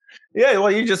happens, huh? Yeah,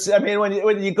 well,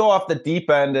 when you go off the deep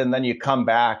end and then you come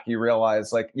back, you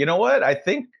realize, you know what? I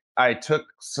think I took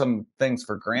some things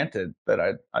for granted that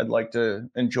I'd like to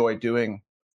enjoy doing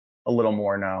a little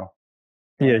more now.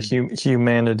 Yeah,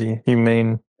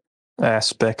 humane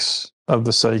aspects of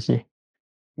the psyche.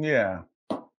 Yeah.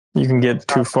 You can get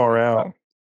too far out.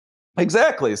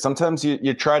 Exactly. Sometimes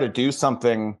you try to do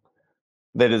something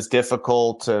that is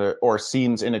difficult or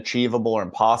seems inachievable or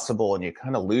impossible, and you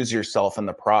kind of lose yourself in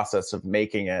the process of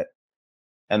making it.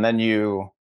 And then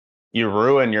you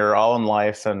ruin your own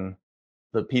life and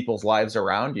the people's lives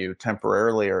around you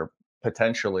temporarily or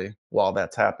potentially while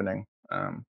that's happening.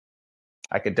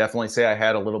 I could definitely say I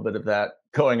had a little bit of that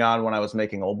going on when I was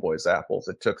making Old Boy's apples.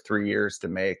 It took 3 years to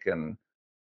make, and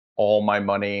all my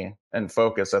money and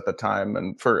focus at the time.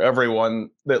 And for everyone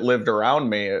that lived around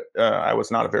me, I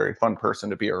was not a very fun person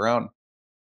to be around.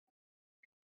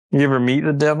 You ever meet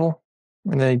the devil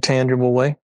in any tangible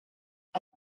way?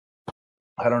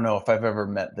 I don't know if I've ever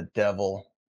met the devil,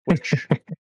 which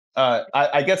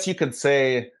I guess you could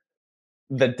say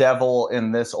the devil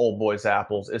in this Old Boy's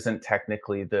apples isn't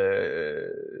technically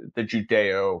the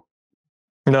Judeo.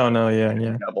 No,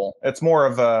 yeah. Devil. It's more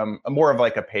of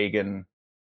a pagan,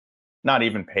 not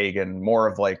even pagan, more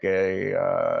of I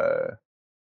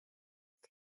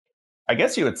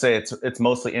guess you would say it's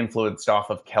mostly influenced off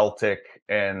of Celtic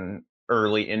and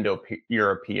early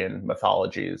Indo-European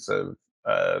mythologies of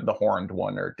the horned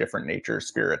one or different nature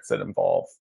spirits that involve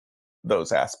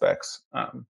those aspects.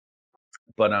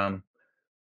 But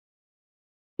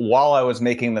while I was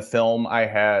making the film, I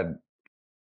had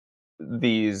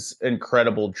these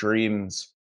incredible dreams,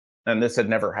 and this had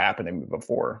never happened to me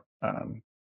before,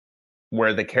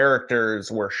 where the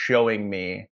characters were showing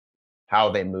me how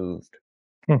they moved.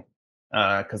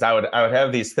 Because I would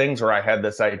have these things where I had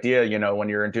this idea, when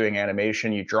you're doing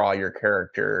animation, you draw your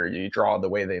character, you draw the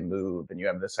way they move, and you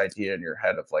have this idea in your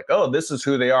head of like, oh, this is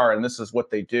who they are and this is what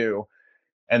they do.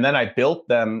 And then I built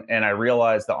them and I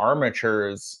realized the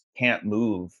armatures can't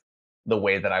move the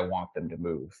way that I want them to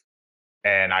move.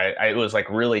 And it was like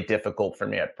really difficult for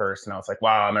me at first. And I was like,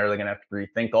 wow, I'm really gonna have to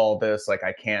rethink all this. Like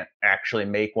I can't actually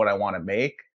make what I want to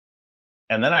make.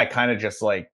 And then I kind of just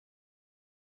like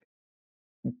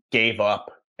gave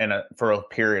up for a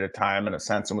period of time in a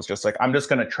sense and was just like, I'm just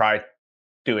gonna try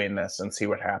doing this and see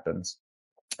what happens.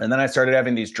 And then I started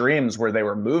having these dreams where they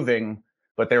were moving,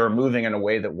 but they were moving in a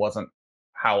way that wasn't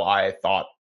how I thought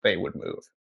they would move.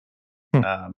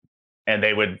 Hmm. And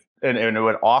it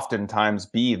would oftentimes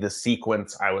be the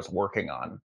sequence I was working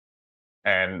on.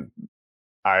 And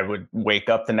I would wake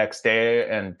up the next day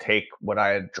and take what I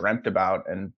had dreamt about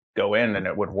and go in, and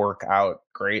it would work out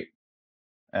great.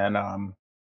 And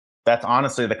that's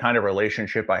honestly the kind of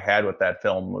relationship I had with that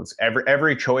film. Was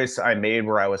every choice I made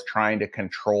where I was trying to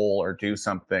control or do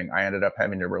something, I ended up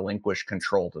having to relinquish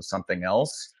control to something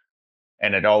else,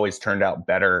 and it always turned out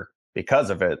better because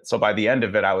of it. So by the end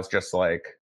of it, I was just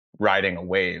like riding a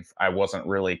wave. I wasn't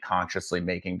really consciously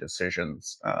making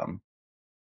decisions. Yeah,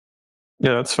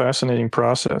 that's a fascinating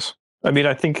process. I mean,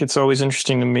 I think it's always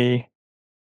interesting to me.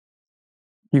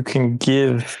 You can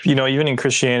give, even in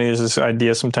Christianity, there's this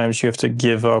idea sometimes you have to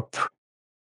give up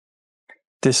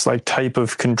this like type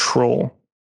of control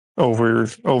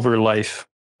over life,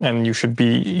 and you should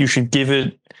give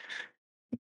it,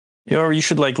 or you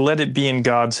should like let it be in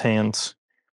God's hands.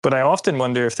 But I often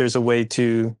wonder if there's a way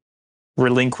to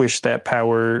relinquish that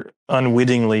power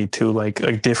unwittingly to like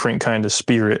a different kind of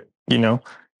spirit,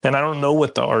 And I don't know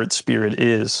what the art spirit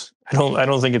is. I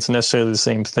don't think it's necessarily the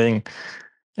same thing.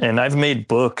 And I've made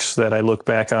books that I look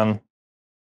back on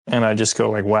and I just go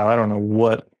like, wow, I don't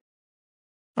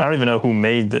even know who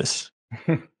made this.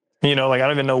 Like I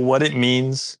don't even know what it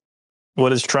means,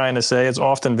 what it's trying to say. It's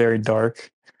often very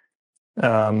dark.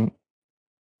 And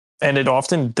it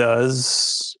often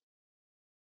does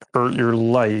hurt your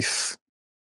life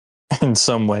in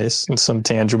some ways, in some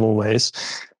tangible ways.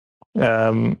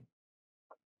 Um,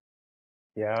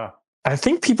 yeah. I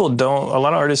think a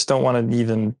lot of artists don't want to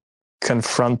even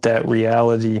confront that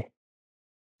reality.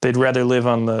 They'd rather live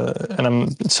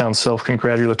it sounds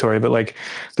self-congratulatory, but like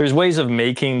there's ways of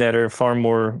making that are far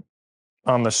more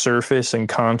on the surface and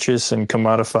conscious and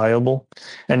commodifiable.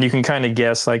 And you can kind of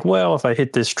guess like, well, if I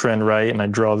hit this trend right and I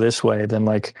draw this way, then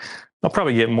like I'll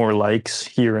probably get more likes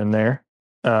here and there.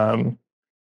 And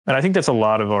I think that's a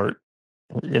lot of art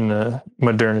in the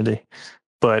modernity.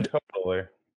 But Totally.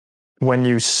 when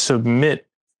you submit,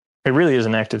 it really is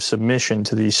an act of submission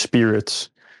to these spirits.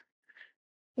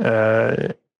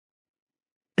 Yeah,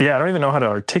 I don't even know how to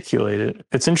articulate it.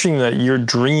 It's interesting that your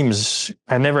dreams,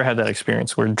 I never had that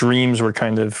experience where dreams were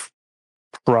kind of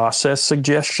process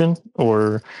suggestion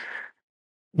or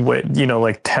what,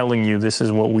 like telling you this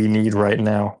is what we need right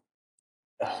now.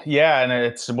 Yeah, and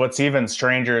it's what's even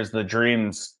stranger is the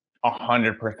dreams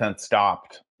 100%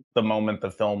 stopped the moment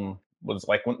the film was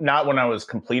like, not when I was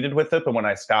completed with it, but when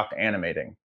I stopped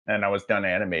animating and I was done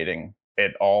animating,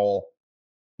 it all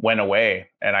went away.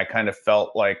 And I kind of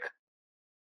felt like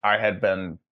I had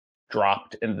been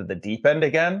dropped into the deep end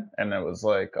again. And it was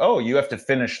like, oh, you have to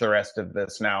finish the rest of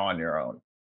this now on your own.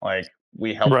 Like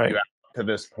we helped Right. you out to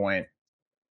this point.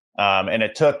 And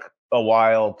it took a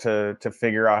while to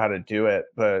figure out how to do it.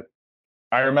 But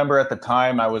I remember at the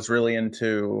time I was really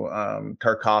into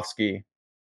Tarkovsky,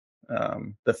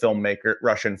 the filmmaker,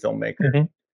 Russian filmmaker.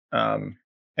 Mm-hmm.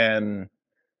 And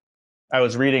I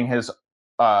was reading his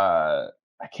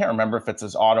I can't remember if it's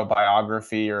his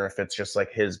autobiography or if it's just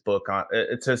like his book on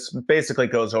it just basically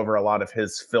goes over a lot of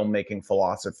his filmmaking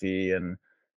philosophy, and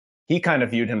he kind of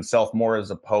viewed himself more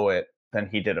as a poet than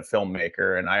he did a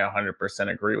filmmaker, and I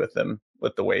 100% agree with him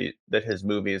with the way that his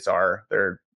movies are.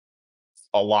 They're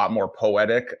a lot more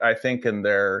poetic, I think, in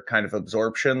their kind of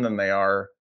absorption than they are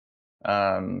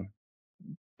um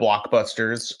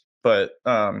blockbusters. But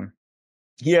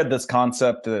he had this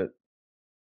concept that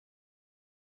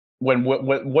when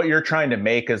what you're trying to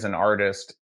make as an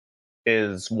artist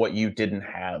is what you didn't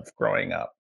have growing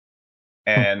up.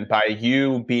 And by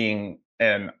you being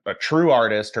a true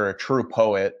artist or a true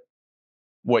poet,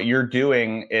 what you're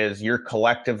doing is you're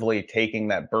collectively taking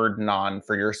that burden on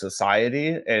for your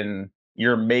society, and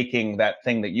you're making that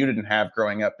thing that you didn't have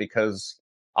growing up, because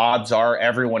odds are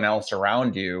everyone else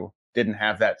around you didn't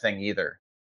have that thing either.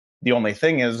 The only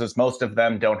thing is most of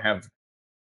them don't have,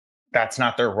 that's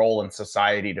not their role in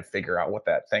society to figure out what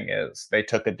that thing is. They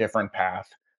took a different path.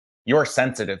 You're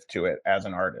sensitive to it as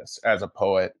an artist, as a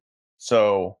poet.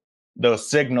 So those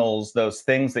signals, those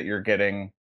things that you're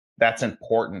getting, that's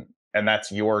important, and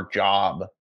that's your job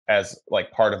as like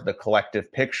part of the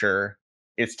collective picture,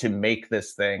 is to make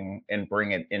this thing and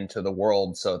bring it into the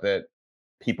world so that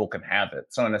people can have it.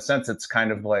 So in a sense, it's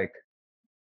kind of like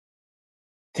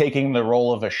taking the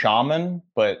role of a shaman,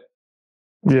 but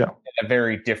Yeah. in a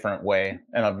very different way,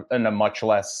 and in a much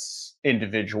less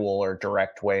individual or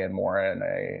direct way, and more in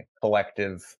a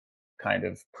collective kind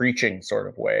of preaching sort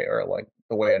of way, or like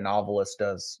the way a novelist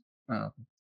does.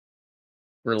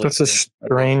 Really, That's a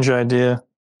strange idea.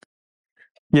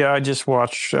 Yeah, I just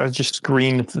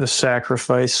screened The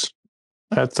Sacrifice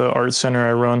at the art center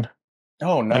I run.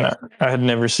 Oh, And nice. I had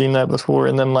never seen that before.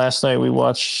 And then last night we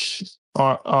watched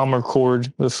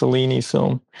Amarcord, the Fellini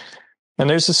film. And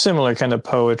there's a similar kind of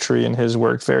poetry in his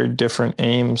work, very different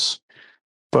aims.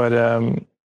 But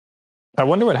I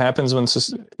wonder what happens when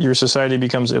your society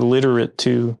becomes illiterate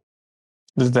to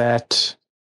that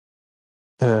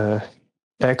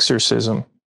exorcism.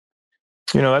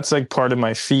 That's like part of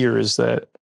my fear, is that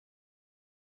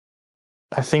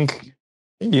I think,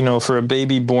 for a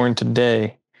baby born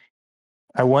today,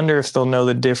 I wonder if they'll know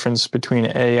the difference between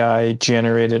AI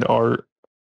generated art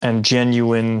and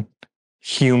genuine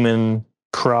human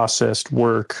processed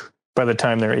work by the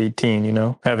time they're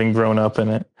 18, having grown up in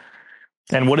it.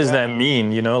 And what does that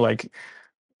mean? Like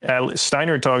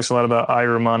Steiner talks a lot about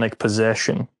iromanic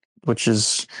possession, which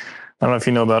is, I don't know if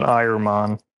you know about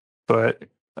Iromon, but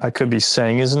I could be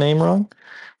saying his name wrong.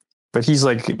 But he's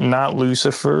like not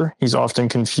Lucifer. He's often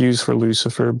confused for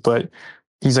Lucifer, but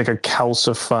he's like a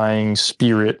calcifying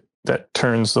spirit that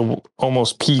turns the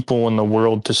almost people in the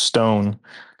world to stone,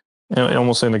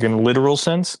 almost in like a literal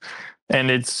sense. And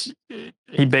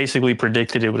he basically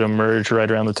predicted it would emerge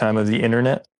right around the time of the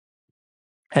internet.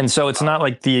 And so it's not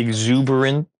like the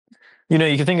exuberant, you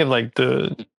can think of like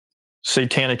the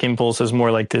satanic impulse as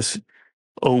more like this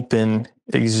open,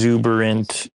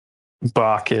 exuberant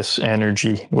Bacchus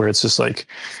energy, where it's just like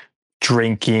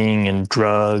drinking and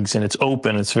drugs, and it's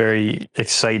open, it's very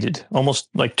excited, almost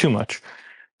like too much.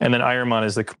 And then Iremon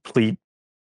is the complete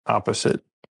opposite.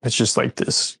 It's just like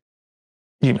this,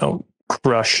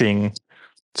 crushing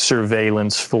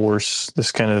surveillance force,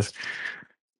 this kind of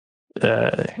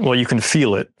you can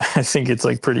feel it. I think it's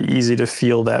like pretty easy to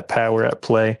feel that power at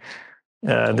play.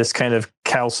 This kind of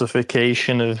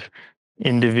calcification of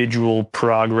individual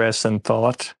progress and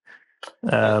thought.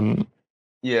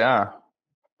 Yeah.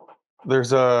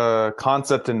 There's a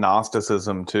concept in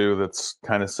Gnosticism too that's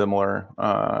kind of similar,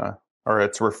 or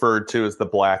it's referred to as the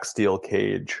black steel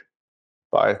cage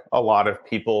by a lot of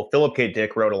people. Philip K.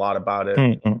 Dick wrote a lot about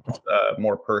it.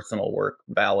 More personal work,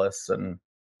 Valis, and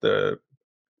the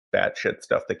batshit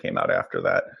stuff that came out after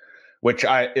that, which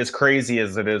as crazy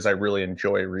as it is, I really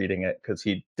enjoy reading it because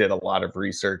he did a lot of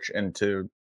research into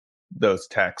those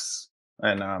texts.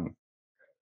 And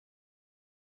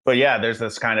but yeah, there's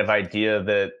this kind of idea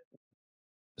that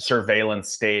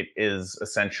surveillance state is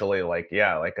essentially like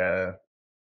a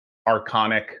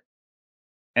archonic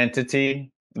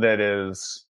entity that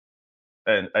is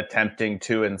attempting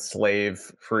to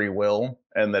enslave free will,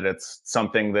 and that it's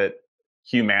something that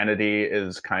humanity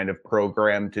is kind of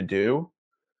programmed to do.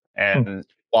 And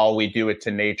while we do it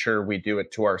to nature, we do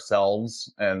it to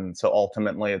ourselves. And so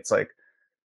ultimately it's like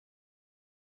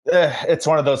it's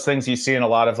one of those things you see in a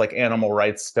lot of like animal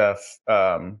rights stuff.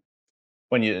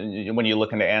 When you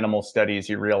look into animal studies,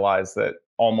 you realize that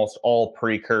almost all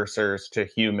precursors to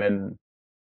human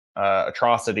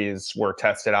atrocities were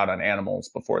tested out on animals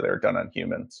before they were done on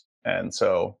humans. And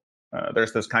so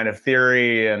there's this kind of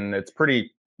theory, and it's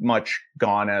pretty much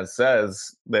gone as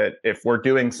says, that if we're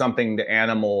doing something to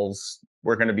animals,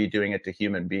 we're going to be doing it to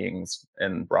human beings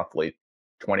in roughly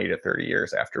 20 to 30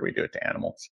 years after we do it to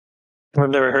animals.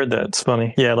 I've never heard that. It's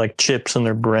funny. Yeah, like chips in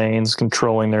their brains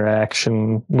controlling their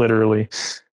action, literally.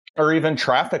 Or even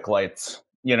traffic lights.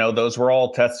 Those were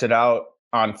all tested out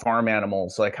on farm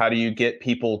animals. Like, how do you get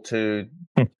people to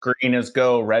green is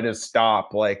go, red is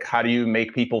stop? Like, how do you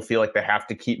make people feel like they have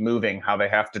to keep moving, how they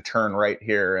have to turn right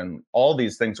here? And all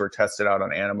these things were tested out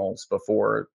on animals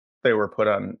before they were put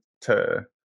on to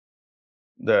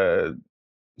the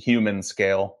human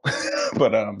scale.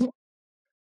 But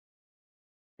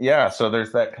yeah, so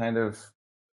there's that kind of,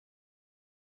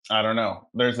 I don't know.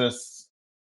 There's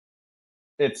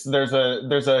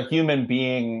a human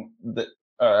being, that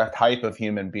a type of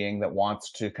human being that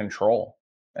wants to control.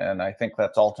 And I think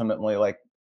that's ultimately like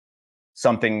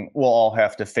something we'll all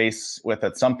have to face with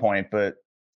at some point. But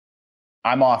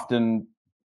I'm often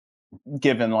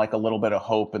given like a little bit of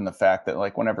hope in the fact that,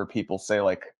 like, whenever people say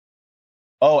like,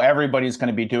 oh, everybody's going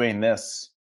to be doing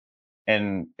this,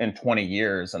 in 20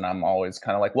 years. And I'm always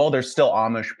kind of like, well, there's still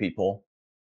Amish people.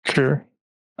 Sure.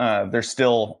 There's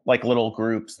still like little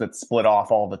groups that split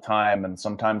off all the time. And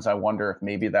sometimes I wonder if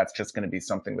maybe that's just going to be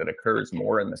something that occurs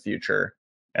more in the future.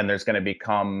 And there's going to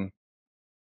become,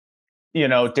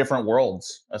 different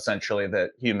worlds essentially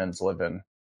that humans live in.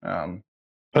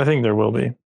 I think there will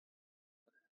be.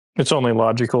 It's only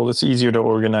logical. It's easier to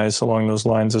organize along those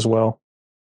lines as well.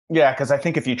 Yeah, because I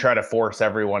think if you try to force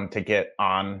everyone to get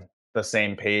on the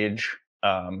same page,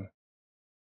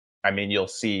 you'll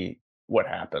see what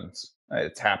happens.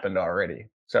 It's happened already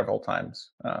several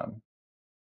times.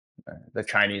 The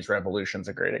Chinese Revolution's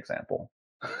a great example.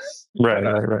 Right,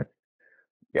 But, right.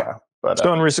 Yeah, but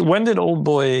So when did Old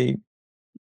Boy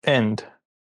end?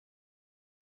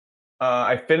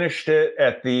 I finished it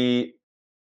at the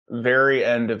very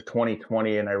end of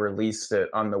 2020, and I released it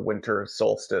on the winter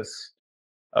solstice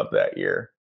of that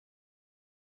year.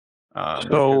 Which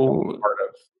is all So part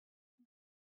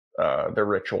of the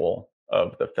ritual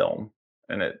of the film,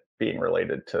 and it being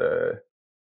related to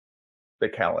the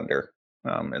calendar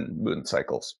and moon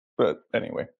cycles. But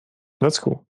anyway, that's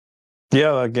cool.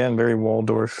 Yeah, again, very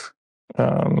Waldorf.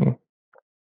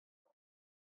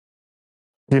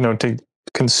 To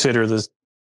consider the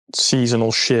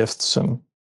seasonal shifts and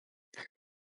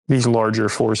these larger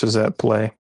forces at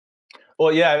play.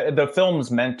 well, yeah, the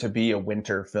film's meant to be a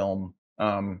winter film,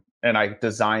 and I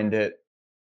designed it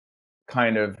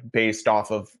kind of based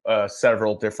off of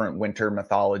several different winter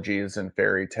mythologies and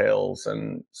fairy tales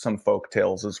and some folk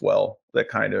tales as well that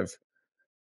kind of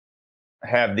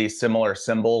have these similar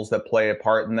symbols that play a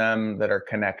part in them that are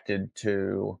connected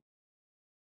to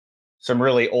some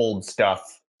really old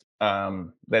stuff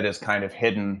that is kind of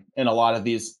hidden in a lot of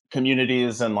these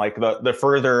communities. And like the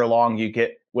further along you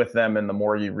get with them and the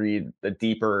more you read the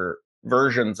deeper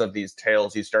versions of these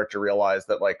tales, you start to realize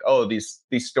that like, oh, these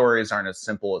stories aren't as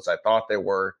simple as I thought they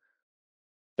were.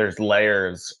 There's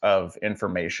layers of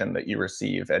information that you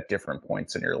receive at different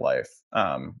points in your life.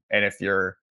 And if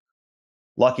you're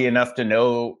lucky enough to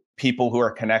know people who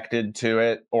are connected to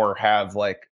it or have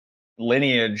like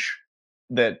lineage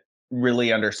that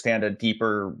really understand a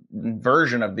deeper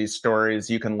version of these stories,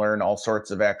 you can learn all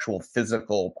sorts of actual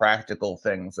physical, practical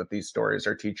things that these stories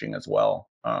are teaching as well,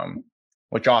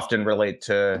 which often relate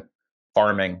to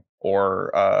farming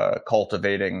or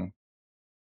cultivating,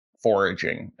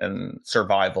 foraging, and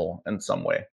survival in some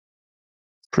way.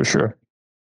 For sure.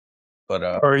 But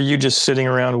are you just sitting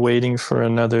around waiting for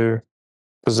another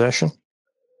possession?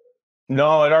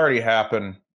 No, it already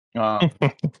happened.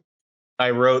 I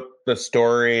wrote the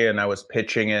story and I was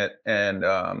pitching it, and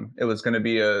it was going to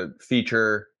be a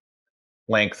feature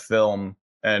length film.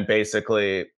 And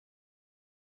basically,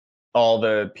 all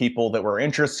the people that were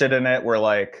interested in it were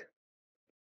like,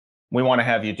 we want to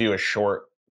have you do a short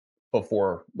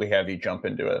before we have you jump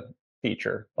into a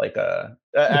feature, like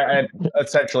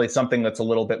essentially something that's a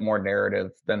little bit more narrative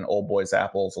than Old Boy's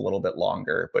Apple's, a little bit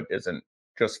longer, but isn't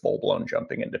just full blown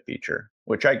jumping into feature,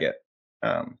 which I get.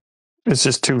 It's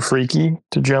just too freaky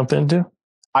to jump into.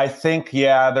 I think,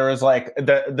 yeah, there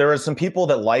was some people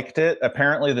that liked it.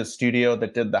 Apparently, the studio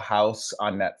that did The House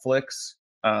on Netflix,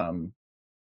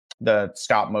 the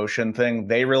stop motion thing,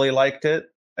 they really liked it,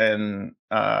 and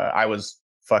I was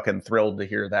fucking thrilled to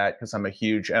hear that because I'm a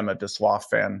huge Emma Dessoif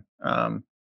fan.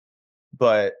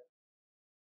 But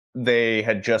they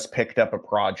had just picked up a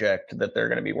project that they're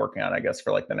going to be working on, I guess,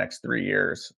 for like the next 3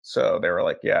 years. So they were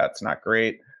like, "Yeah, it's not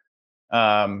great."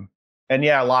 And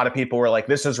yeah, a lot of people were like,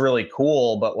 "This is really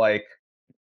cool, but like,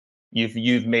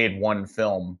 you've made one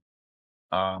film,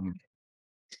 and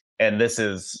this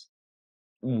is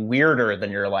weirder than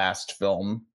your last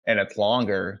film, and it's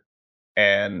longer."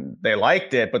 And they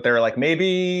liked it, but they were like, maybe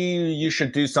you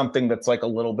should do something that's like a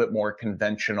little bit more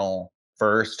conventional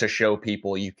first to show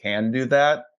people you can do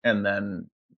that, and then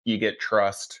you get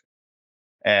trust,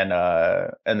 and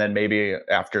then maybe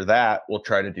after that we'll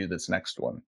try to do this next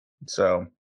one. So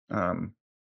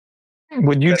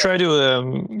would you try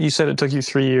to you said it took you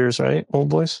 3 years, right? Old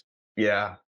Boys?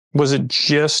 Yeah. Was it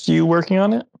just you working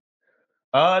on it?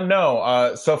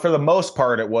 No. So for the most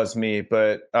part, it was me,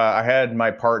 but I had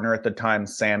my partner at the time,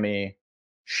 Sammy.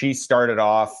 She started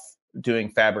off doing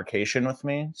fabrication with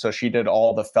me. So she did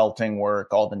all the felting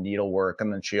work, all the needle work,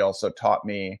 and then she also taught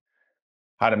me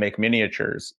how to make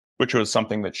miniatures, which was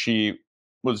something that she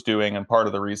was doing. And part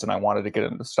of the reason I wanted to get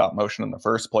into stop motion in the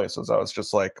first place was I was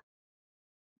just like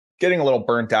getting a little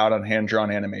burnt out on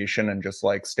hand-drawn animation and just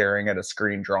like staring at a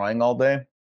screen drawing all day.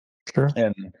 Sure.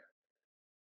 And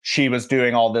she was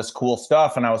doing all this cool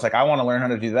stuff, and I was like, I want to learn how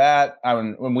to do that.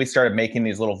 When we started making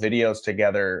these little videos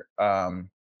together,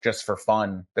 just for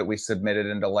fun that we submitted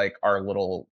into like our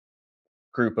little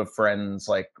group of friends,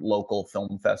 like local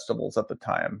film festivals at the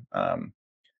time.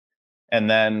 And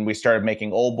then we started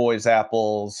making Old Boys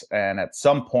apples. And at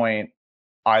some point,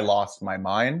 I lost my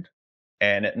mind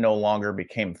and it no longer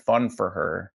became fun for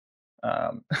her.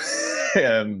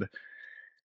 And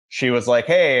she was like,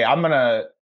 hey,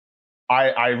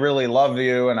 I really love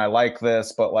you and I like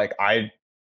this, but like, I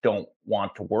don't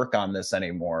want to work on this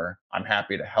anymore. I'm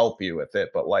happy to help you with it,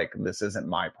 but like, this isn't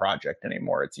my project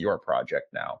anymore. It's your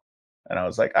project now. And I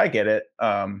was like, I get it.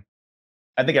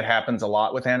 I think it happens a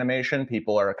lot with animation.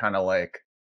 People are kind of like,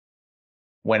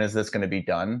 when is this going to be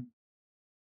done?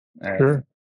 Sure.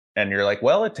 And you're like,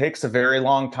 well, it takes a very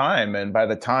long time. And by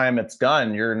the time it's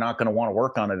done, you're not going to want to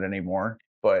work on it anymore,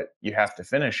 but you have to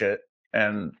finish it.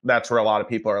 And that's where a lot of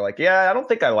people are like, yeah, I don't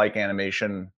think I like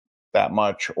animation that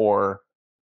much. Or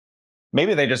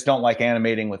maybe they just don't like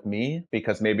animating with me,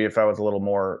 because maybe if I was a little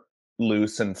more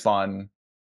loose and fun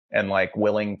and like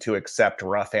willing to accept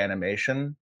rough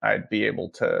animation, I'd be able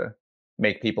to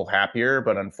make people happier.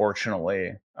 But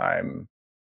unfortunately, I'm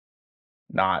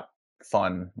not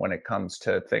fun when it comes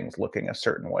to things looking a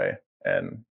certain way.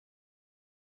 And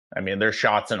I mean, there's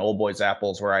shots in Old Boys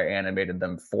Apples where I animated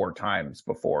them 4 times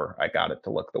before I got it to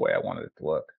look the way I wanted it to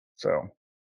look. So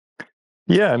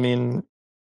Yeah, I mean,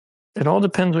 it all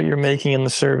depends what you're making in the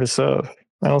service of.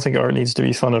 I don't think art needs to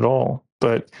be fun at all,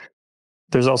 but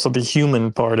there's also the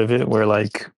human part of it where,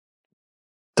 like,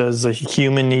 does a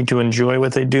human need to enjoy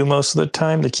what they do most of the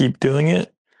time to keep doing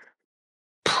it?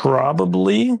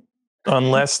 Probably,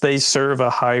 unless they serve a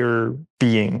higher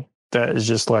being that is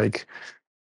just like,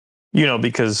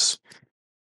 because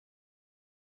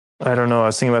I don't know, I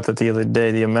was thinking about that the other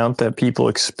day, the amount that people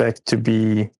expect to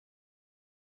be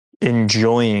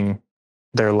enjoying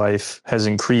their life has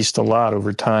increased a lot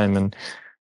over time. And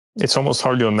it's almost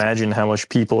hard to imagine how much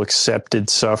people accepted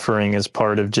suffering as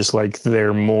part of just like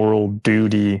their moral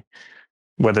duty,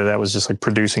 whether that was just like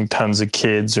producing tons of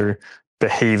kids or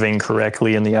behaving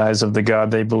correctly in the eyes of the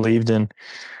God they believed in.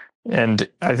 And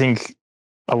I think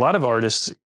a lot of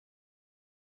artists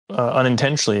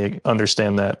unintentionally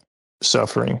understand that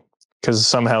suffering, because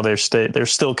somehow they're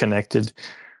still connected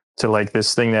to like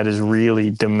this thing that is really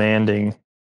demanding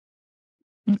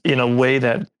in a way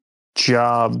that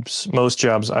most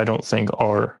jobs I don't think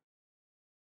are.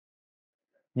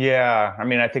 yeah, I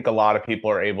mean, I think a lot of people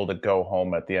are able to go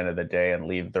home at the end of the day and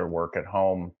leave their work at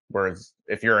home. Whereas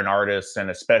if you're an artist, and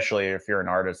especially if you're an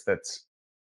artist that's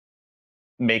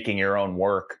making your own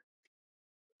work,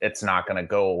 it's not going to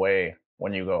go away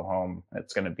when you go home.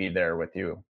 It's going to be there with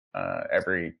you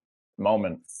every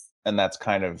moment. And that's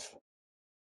kind of,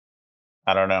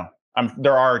 I don't know.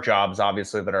 There are jobs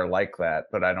obviously that are like that,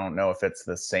 but I don't know if it's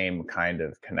the same kind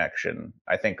of connection.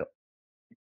 I think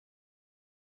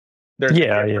there's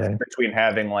a difference between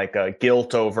having like a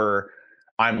guilt over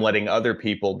I'm letting other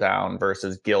people down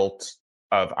versus guilt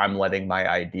of I'm letting my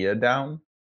idea down.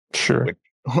 Sure.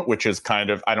 Which is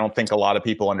kind of, I don't think a lot of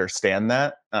people understand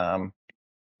that.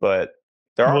 But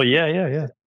there are. Well, yeah.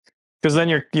 Because then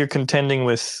you're contending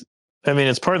with. I mean,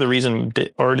 it's part of the reason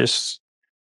artists,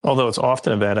 although it's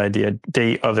often a bad idea,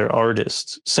 date other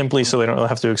artists simply so they don't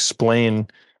have to explain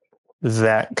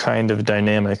that kind of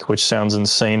dynamic, which sounds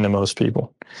insane to most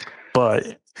people.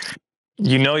 But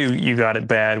you got it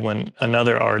bad when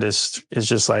another artist is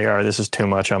just like, all right, this is too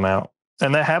much, I'm out.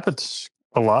 And that happens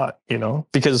a lot,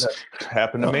 because That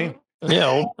happened to me.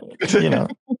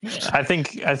 I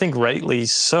think rightly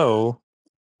so,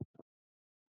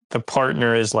 the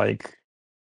partner is like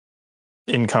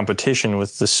in competition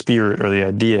with the spirit or the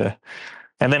idea.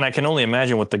 And then I can only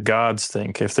imagine what the gods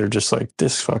think if they're just like,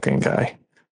 this fucking guy,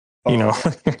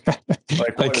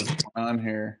 like what is going on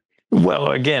here?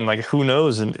 Well, again, like who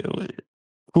knows, and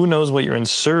who knows what you're in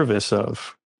service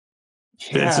of.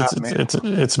 Yeah,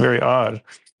 it's very odd.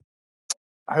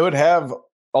 I would have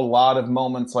a lot of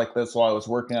moments like this while I was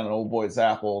working on Old Boys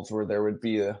Apples, where there would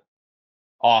be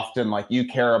often like, you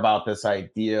care about this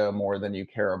idea more than you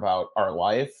care about our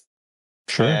life.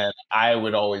 Sure. And I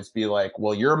would always be like,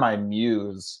 well, you're my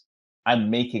muse. I'm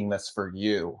making this for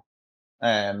you.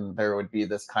 And there would be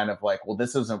this kind of like, well,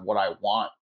 this isn't what I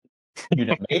want you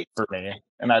to make for me.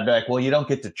 And I'd be like, well, you don't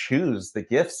get to choose the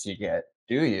gifts you get,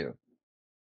 do you?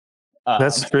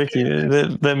 That's tricky.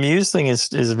 The muse thing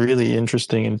is really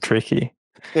interesting and tricky.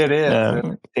 It is.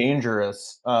 It's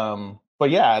dangerous. But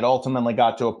yeah, it ultimately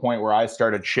got to a point where I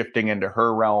started shifting into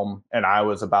her realm, and I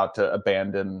was about to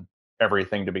abandon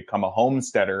everything to become a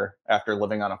homesteader after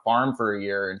living on a farm for a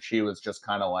year. And she was just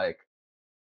kind of like,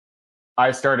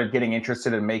 I started getting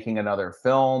interested in making another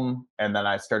film, and then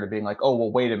I started being like, oh,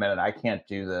 well, wait a minute, I can't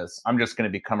do this. I'm just going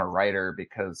to become a writer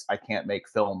because I can't make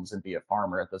films and be a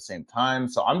farmer at the same time.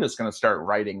 So I'm just going to start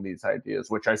writing these ideas,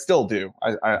 which I still do.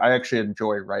 I actually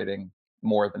enjoy writing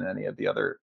more than any of the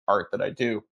other art that I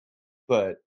do.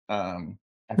 But I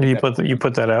think You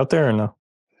put that out there or no?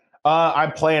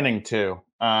 I'm planning to.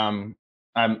 I'm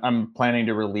planning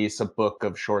to release a book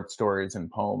of short stories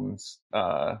and poems,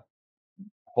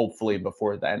 hopefully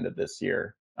before the end of this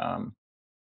year. And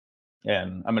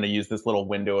I'm going to use this little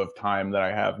window of time that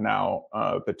I have now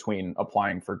between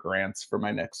applying for grants for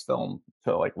my next film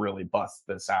to like really bust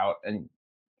this out and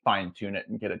fine tune it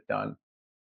and get it done.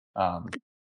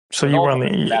 So you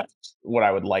run That's what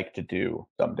I would like to do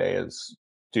someday is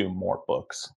do more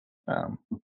books.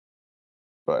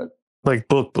 But like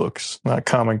books, not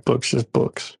comic books, just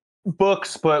books.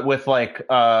 Books, but with like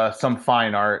some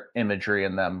fine art imagery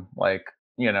in them, like,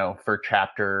 you know, for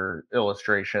chapter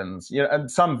illustrations, you know, and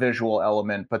some visual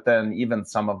element, but then even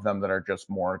some of them that are just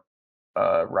more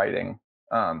writing.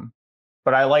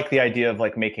 But I like the idea of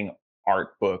like making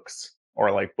art books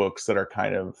or like books that are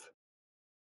kind of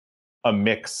a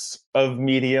mix of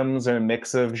mediums and a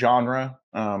mix of genre.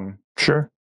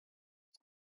 Sure.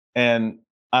 And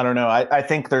I don't know. I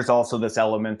think there's also this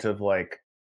element of like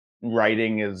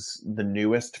writing is the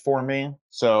newest for me.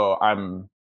 So I'm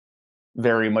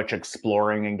very much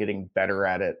exploring and getting better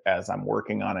at it as I'm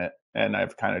working on it. And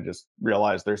I've kind of just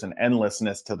realized there's an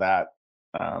endlessness to that.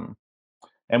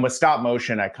 And with stop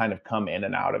motion, I kind of come in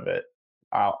and out of it.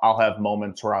 I'll have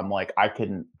moments where I'm like, I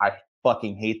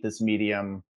fucking hate this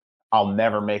medium. I'll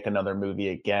never make another movie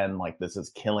again. Like, this is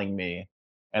killing me.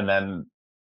 And then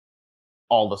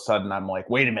all of a sudden I'm like,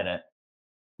 wait a minute,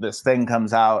 this thing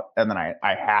comes out, and then I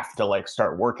have to like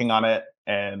start working on it.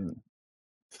 And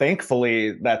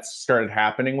thankfully that's started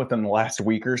happening within the last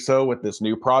week or so with this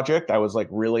new project. I was like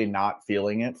really not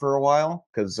feeling it for a while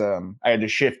because I had to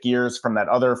shift gears from that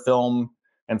other film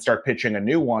and start pitching a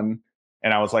new one.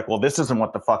 And I was like, well, this isn't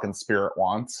what the fucking spirit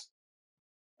wants.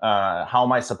 How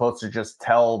am I supposed to just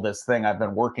tell this thing I've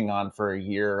been working on for a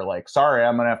year, like, sorry,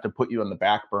 I'm gonna have to put you on the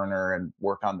back burner and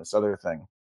work on this other thing?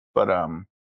 But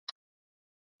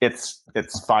it's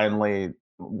finally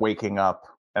waking up,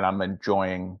 and I'm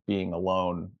enjoying being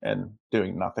alone and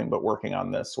doing nothing but working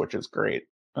on this, which is great.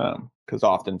 Because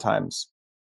oftentimes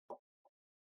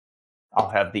I'll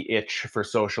have the itch for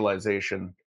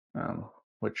socialization,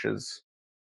 which is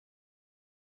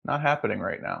not happening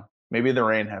right now. Maybe the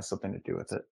rain has something to do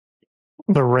with it.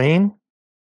 The rain?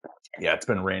 Yeah, it's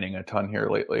been raining a ton here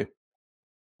lately.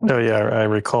 Oh yeah, I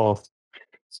recall.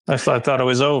 I thought it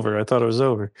was over.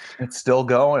 It's still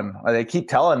going. They keep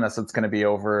telling us it's going to be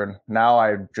over, and now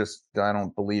I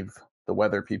don't believe the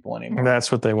weather people anymore.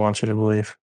 That's what they want you to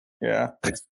believe. Yeah.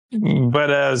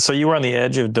 But so you were on the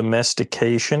edge of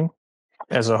domestication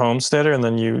as a homesteader, and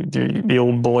then the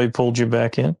old boy pulled you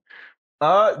back in?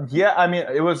 Yeah, I mean,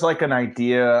 it was like an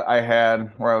idea I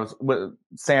had where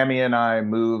Sammy and I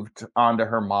moved onto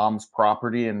her mom's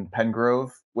property in Pengrove,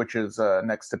 which is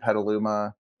next to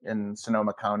Petaluma in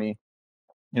Sonoma County.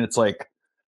 And it's like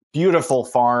beautiful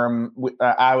farm.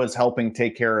 I was helping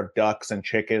take care of ducks and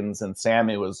chickens, and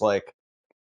Sammy was like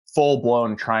full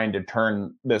blown trying to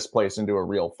turn this place into a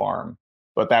real farm.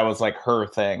 But that was like her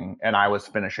thing. And I was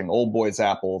finishing Old Boy's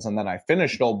apples, and then I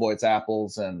finished Old Boy's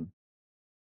apples, and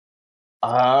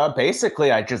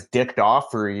basically I just dicked off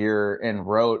for a year and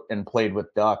wrote and played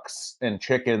with ducks and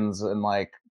chickens, and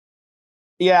like,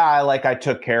 yeah, I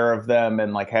took care of them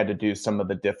and like had to do some of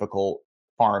the difficult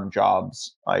farm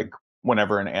jobs. Like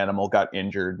whenever an animal got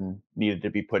injured and needed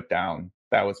to be put down,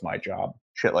 that was my job.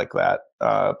 Shit like that.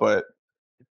 But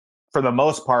for the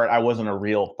most part, I wasn't a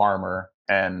real farmer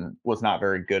and was not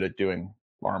very good at doing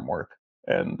farm work.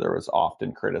 And there was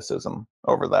often criticism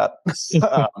over that.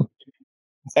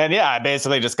 And yeah, I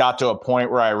basically just got to a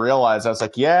point where I realized I was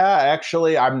like, yeah,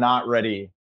 actually, I'm not ready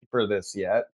for this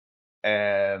yet.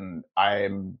 And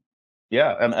and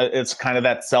it's kind of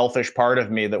that selfish part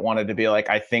of me that wanted to be like,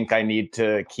 I think I need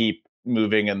to keep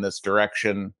moving in this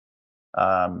direction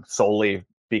solely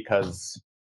because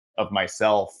of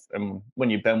myself. And when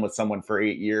you've been with someone for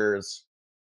 8 years,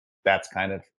 that's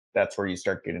where you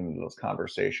start getting into those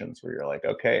conversations where you're like,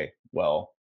 okay,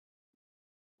 well,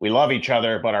 we love each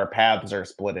other, but our paths are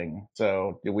splitting.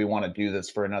 So do we want to do this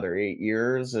for another 8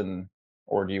 years?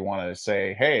 Or do you want to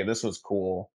say, hey, this was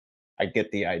cool. I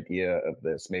get the idea of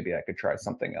this. Maybe I could try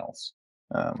something else.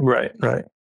 Right. But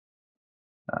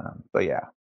yeah,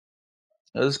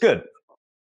 it was good.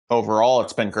 Overall,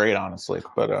 it's been great, honestly,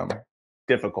 but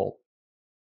difficult.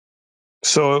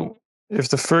 So if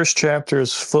the first chapter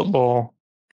is football,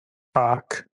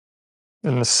 Hock,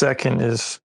 and the second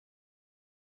is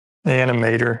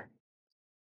animator.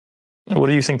 What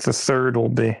do you think the third will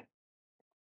be?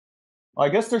 I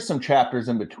guess there's some chapters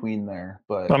in between there,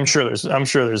 but I'm sure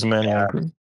there's many. Yeah.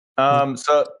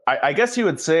 So I guess you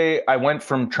would say I went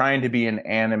from trying to be an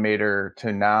animator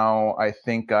to now I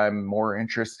think I'm more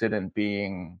interested in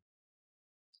being.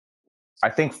 I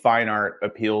think fine art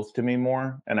appeals to me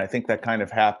more, and I think that kind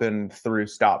of happened through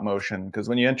stop motion, because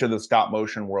when you enter the stop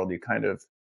motion world,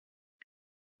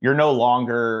 you're no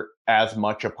longer as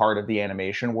much a part of the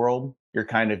animation world. You're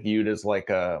kind of viewed as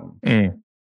like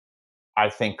I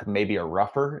think maybe a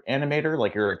rougher animator,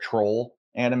 like you're a troll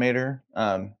animator.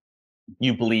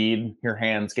 You bleed, your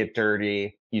hands get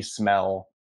dirty, you smell,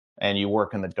 and you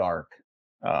work in the dark.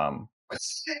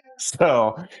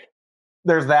 So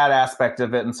there's that aspect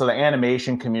of it. And so the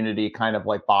animation community kind of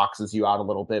like boxes you out a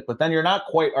little bit, but then you're not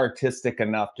quite artistic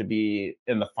enough to be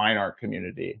in the fine art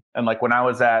community. And like when I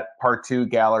was at Part 2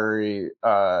 Gallery,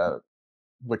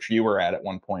 which you were at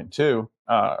one point too,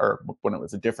 or when it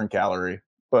was a different gallery,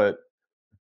 but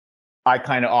I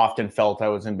kind of often felt I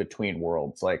was in between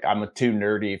worlds. Like I'm too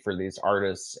nerdy for these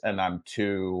artists and I'm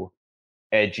too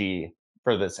edgy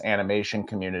for this animation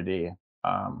community.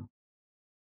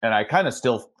 And I kind of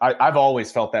I've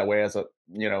always felt that way as a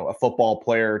football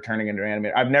player turning into an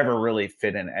animator. I've never really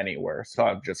fit in anywhere. So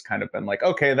I've just kind of been like,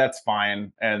 okay, that's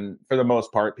fine. And for the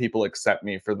most part, people accept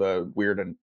me for the weird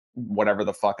and whatever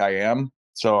the fuck I am.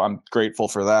 So I'm grateful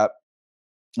for that.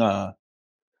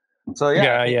 So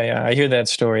Yeah. I hear that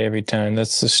story every time.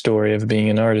 That's the story of being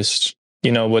an artist.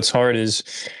 What's hard is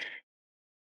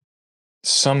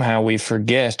somehow we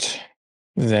forget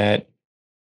that,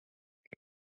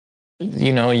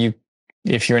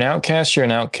 if you're an outcast, you're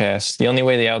an outcast. The only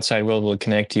way the outside world will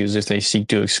connect to you is if they seek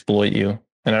to exploit you.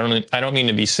 And I don't mean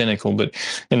to be cynical, but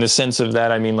in the sense of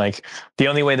that, I mean, like, the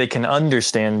only way they can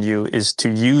understand you is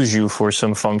to use you for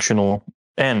some functional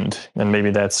end. And maybe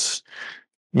there's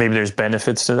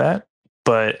benefits to that.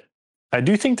 But I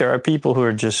do think there are people who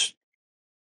are just,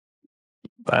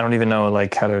 I don't even know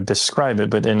like how to describe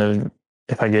it, but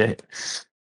if I get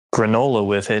granola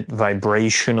with it,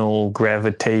 vibrational,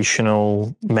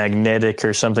 gravitational, magnetic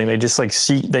or something, they just like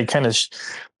they kind of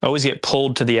always get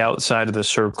pulled to the outside of the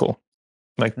circle.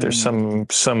 Like there's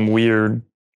some weird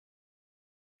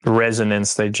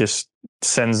resonance that just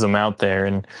sends them out there,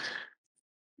 and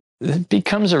it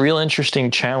becomes a real interesting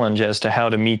challenge as to how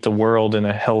to meet the world in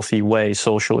a healthy way,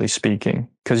 socially speaking,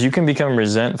 because you can become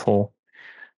resentful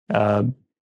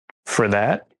for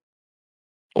that,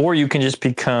 or you can just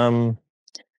become,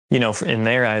 in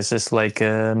their eyes, just like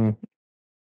a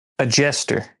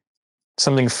jester,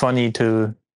 something funny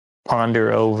to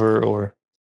ponder over or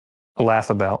laugh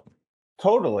about.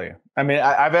 Totally. I mean,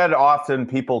 I've had often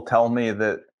people tell me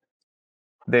that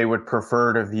they would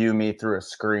prefer to view me through a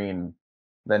screen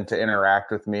than to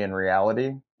interact with me in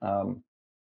reality.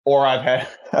 Or I've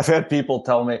had people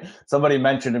tell me, somebody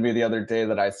mentioned to me the other day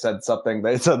that I said something.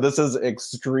 They said, this is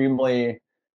extremely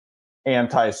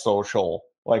antisocial,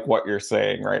 like what you're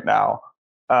saying right now.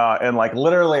 And like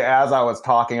literally as I was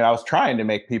talking, I was trying to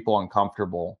make people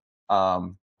uncomfortable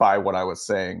by what I was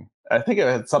saying. I think it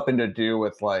had something to do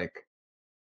with like,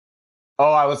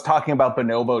 I was talking about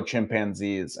bonobo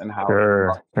chimpanzees and how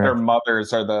their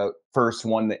mothers are the first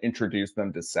one that introduced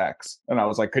them to sex. And I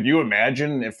was like, could you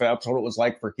imagine if that's what it was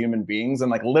like for human beings? And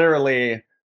like literally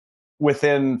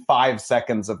within 5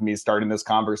 seconds of me starting this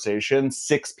conversation,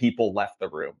 6 people left the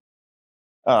room.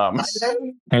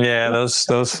 Yeah, those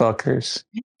fuckers.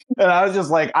 And I was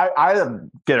just like, I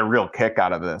get a real kick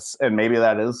out of this. And maybe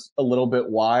that is a little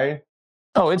bit why.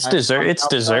 Oh, it's deserved. It's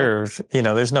deserved.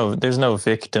 There's no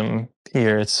victim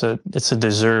here. It's a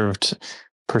deserved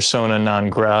persona non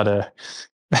grata.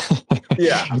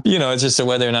 Yeah. It's just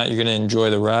whether or not you're going to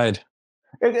enjoy the ride.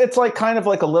 It's like kind of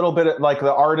like a little bit like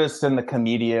the artist and the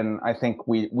comedian. I think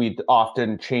we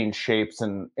often change shapes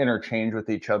and interchange with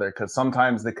each other, because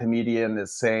sometimes the comedian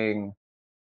is saying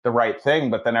the right thing,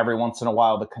 but then every once in a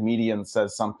while the comedian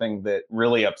says something that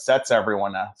really upsets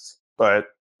everyone else. But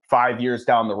 5 years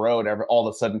down the road, all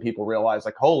of a sudden people realize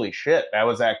like, holy shit, that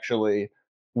was actually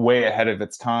way ahead of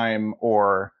its time,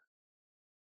 or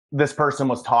this person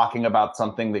was talking about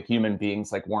something that human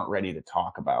beings like weren't ready to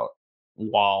talk about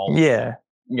while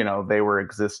they were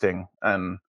existing.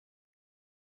 And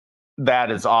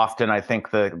that is often, I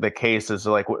think, the case is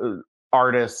like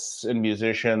artists and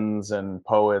musicians and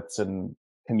poets and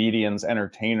comedians,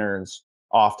 entertainers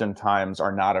oftentimes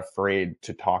are not afraid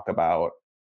to talk about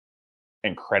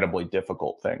incredibly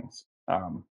difficult things,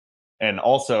 and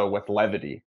also with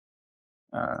levity,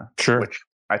 sure. which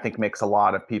I think makes a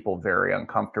lot of people very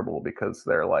uncomfortable because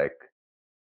they're like,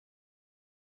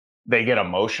 they get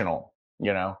emotional,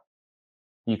 you know?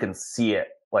 You can see it,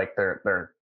 like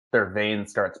their vein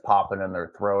starts popping in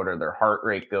their throat or their heart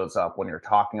rate goes up when you're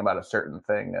talking about a certain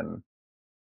thing. And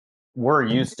we're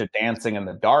used to dancing in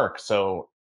the dark, so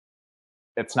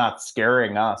it's not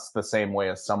scaring us the same way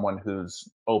as someone who's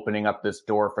opening up this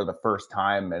door for the first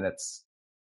time and it's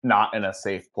not in a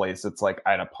safe place. It's like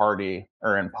at a party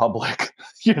or in public,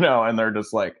 you know, and they're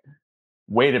just like,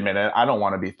 wait a minute, I don't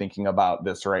want to be thinking about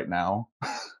this right now.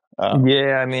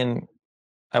 Yeah, I mean,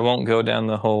 I won't go down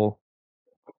the whole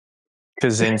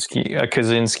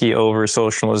Kaczynski over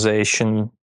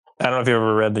socialization. I don't know if you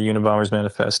ever read the Unabomber's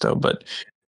Manifesto, but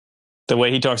the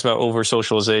way he talks about over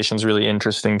socialization is really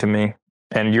interesting to me.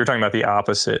 And you're talking about the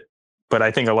opposite. But I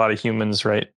think a lot of humans,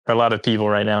 right? A lot of people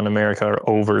right now in America are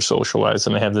over socialized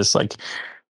and they have this like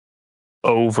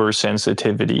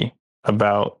oversensitivity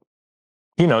about,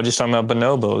 you know, just talking about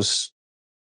bonobos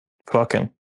fucking.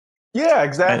 Yeah,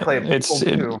 exactly.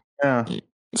 Yeah.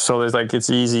 So there's like, it's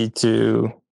easy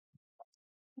to,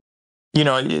 you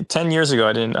know, 10 years ago,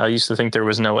 I used to think there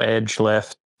was no edge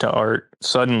left to art.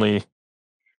 Suddenly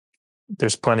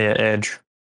there's plenty of edge,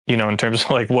 you know, in terms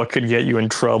of like what could get you in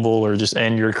trouble or just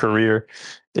end your career.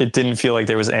 It didn't feel like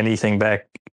there was anything back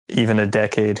even a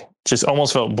decade. Just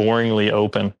almost felt boringly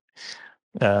open.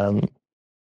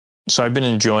 So I've been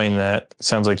enjoying that.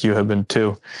 Sounds like you have been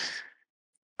too.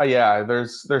 Yeah,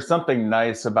 there's something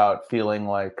nice about feeling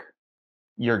like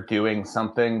you're doing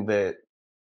something that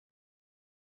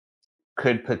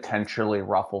could potentially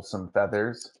ruffle some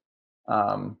feathers,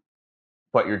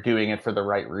 but you're doing it for the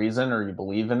right reason or you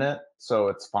believe in it, so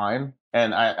it's fine.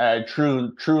 And I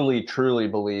truly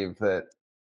believe that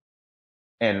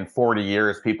in 40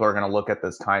 years, people are going to look at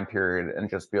this time period and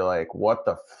just be like, what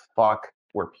the fuck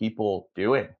were people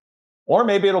doing? Or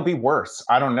maybe it'll be worse.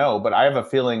 I don't know. But I have a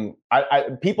feeling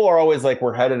people are always like,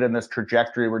 we're headed in this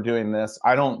trajectory. We're doing this.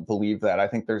 I don't believe that. I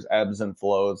think there's ebbs and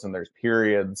flows and there's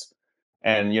periods.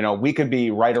 And, you know, we could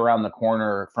be right around the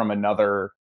corner from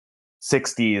another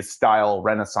 60s style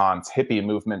Renaissance hippie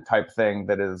movement type thing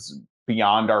that is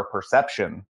beyond our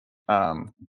perception. Yeah,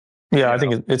 I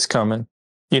think it's coming.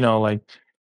 You know, like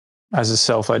as a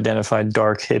self-identified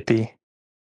dark hippie,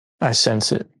 I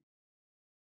sense it.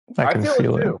 I can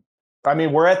feel it. I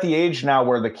mean, we're at the age now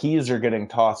where the keys are getting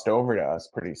tossed over to us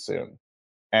pretty soon.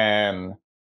 And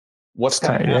what's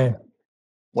going to happen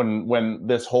when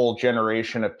this whole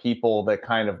generation of people that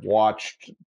kind of watched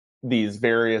these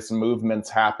various movements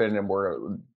happen and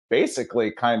were basically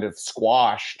kind of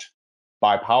squashed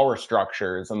by power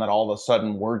structures, and then all of a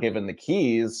sudden we're given the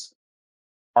keys?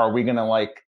 Are we going to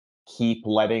like keep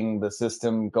letting the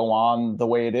system go on the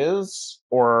way it is,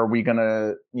 or are we going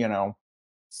to, you know,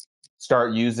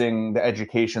 start using the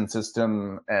education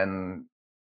system and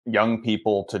young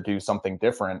people to do something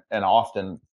different? And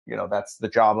often, you know, that's the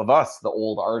job of us, the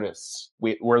old artists.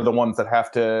 We're the ones that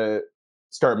have to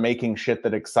start making shit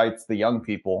that excites the young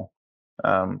people,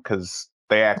 because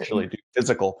they actually do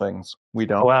physical things. We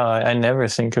don't. Wow, I never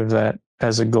think of that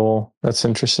as a goal. That's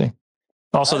interesting.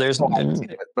 Also, there's,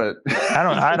 but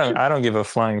I don't give a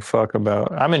flying fuck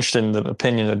about. I'm interested in the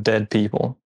opinion of dead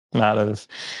people, not of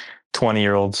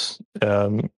 20-year-olds.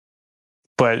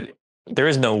 But there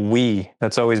is no we.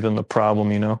 That's always been the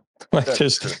problem, you know. Like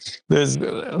there's,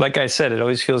 like I said, it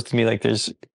always feels to me like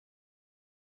if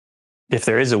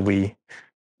there is a we,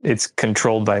 it's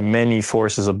controlled by many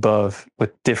forces above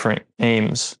with different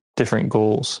aims, different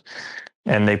goals,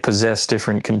 and they possess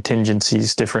different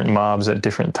contingencies, different mobs at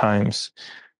different times.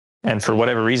 And for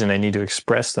whatever reason, they need to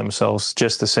express themselves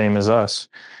just the same as us.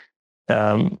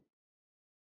 But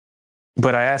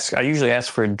I usually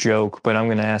ask for a joke, but I'm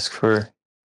going to ask to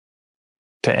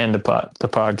end the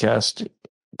podcast,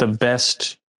 the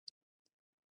best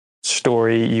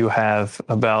story you have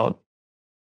about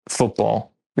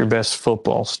football, your best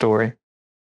football story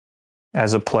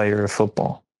as a player of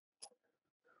football.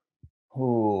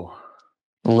 Ooh.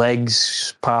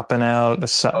 Legs popping out,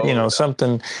 you know,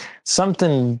 something.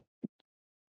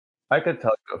 I could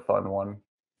tell you a fun one.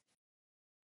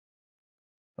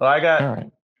 Well, I got. All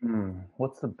right.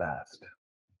 What's the best?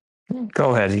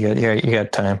 Go ahead. You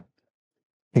got time.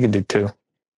 You can do two.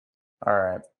 All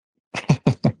right.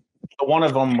 One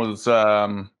of them was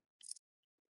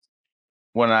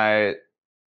when I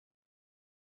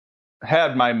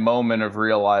had my moment of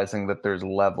realizing that there's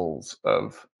levels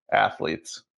of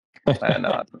athletes. And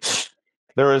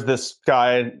there was this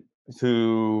guy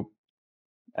who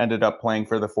ended up playing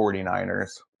for the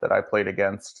 49ers that I played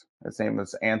against. His name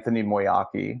was Anthony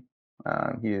Moyaki.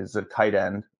 He is a tight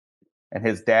end. and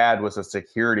his dad was a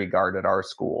security guard at our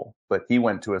school, but he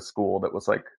went to a school that was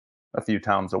like a few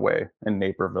towns away in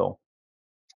Naperville.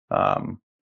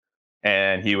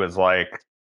 And he was like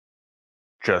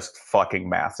just fucking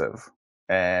massive.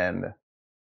 And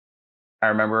I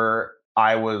remember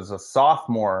I was a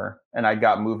sophomore and I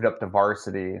got moved up to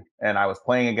varsity and I was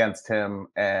playing against him,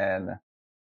 and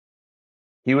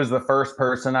he was the first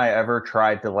person I ever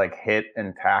tried to like hit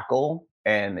and tackle,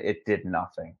 and it did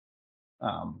nothing.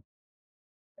 And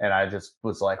I just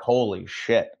was like, holy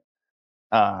shit.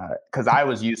 Because I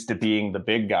was used to being the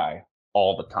big guy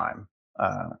all the time.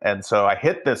 And so I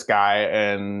hit this guy,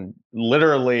 and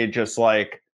literally just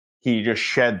like he just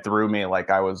shed through me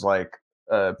like I was like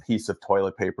a piece of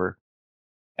toilet paper.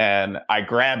 And I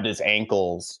grabbed his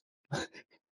ankles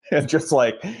and just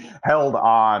like held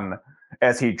on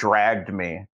as he dragged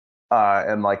me.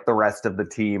 And like the rest of the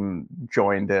team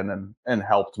joined in and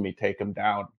helped me take him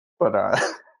down. But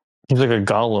He's like a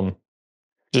golem,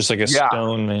 just like a Yeah.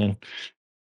 stone man.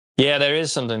 Yeah, there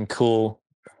is something cool.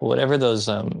 Whatever those,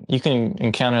 you can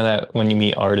encounter that when you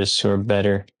meet artists who are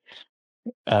better,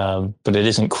 but it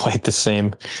isn't quite the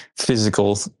same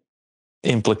physical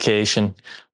implication.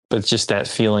 But it's just that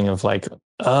feeling of like,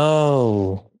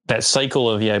 oh, that cycle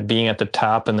of being at the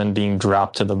top and then being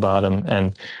dropped to the bottom.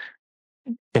 And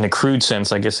in a crude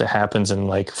sense, I guess it happens in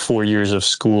like 4 years of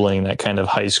schooling, that kind of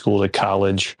high school to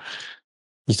college.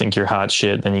 You think you're hot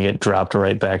shit, then you get dropped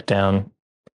right back down.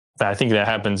 I think that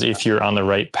happens if you're on the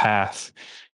right path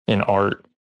in art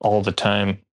all the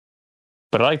time.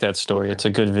 But I like that story. It's a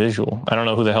good visual. I don't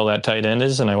know who the hell that tight end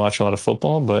is, and I watch a lot of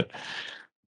football, but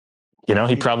you know,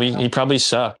 he probably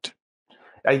sucked.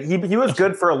 He was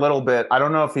good for a little bit. I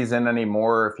don't know if he's in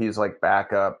anymore, if he's like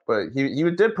backup, but he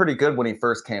did pretty good when he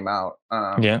first came out.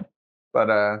 Yeah.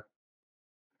 But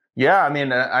yeah, I mean,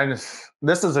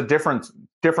 this is a different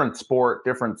sport,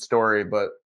 different story.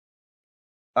 But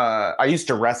I used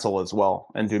to wrestle as well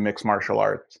and do mixed martial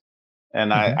arts,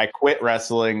 and I quit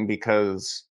wrestling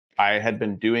because I had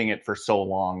been doing it for so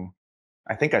long.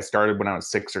 I think I started when I was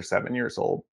 6 or 7 years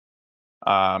old.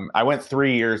 I went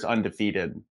 3 years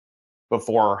undefeated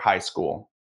before high school,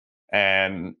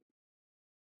 and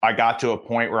I got to a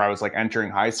point where I was like entering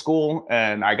high school,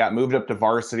 and I got moved up to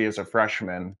varsity as a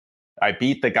freshman. I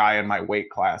beat the guy in my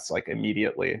weight class like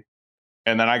immediately,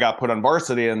 and then I got put on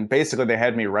varsity, and basically they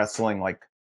had me wrestling like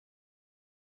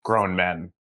grown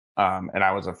men, and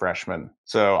I was a freshman,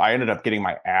 so I ended up getting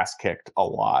my ass kicked a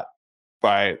lot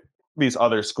by these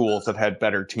other schools that had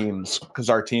better teams because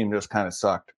our team just kind of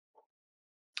sucked.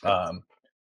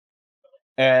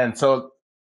 And so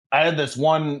I had this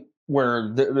one where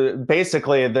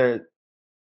basically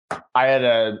I had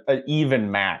an even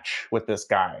match with this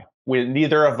guy.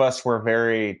 Neither of us were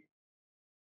very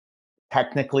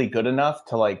technically good enough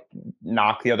to like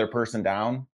knock the other person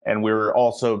down, and we were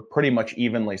also pretty much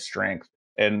evenly strength.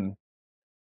 And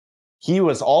he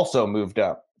was also moved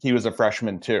up. He was a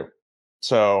freshman too.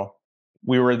 So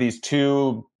we were these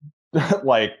two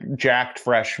like jacked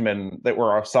freshmen that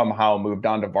were somehow moved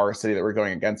on to varsity that were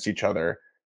going against each other.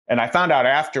 And I found out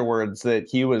afterwards that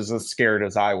he was as scared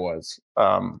as I was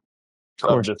of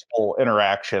this whole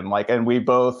interaction. Like, and we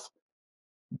both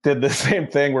did the same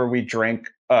thing where we drank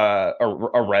a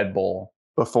Red Bull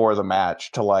before the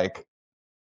match to like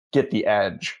get the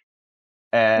edge.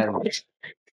 And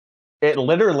it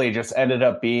literally just ended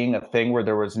up being a thing where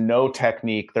there was no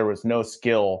technique, there was no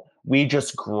skill. We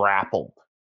just grappled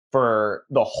for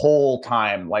the whole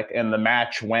time. Like, and the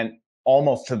match went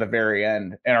almost to the very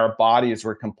end, and our bodies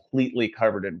were completely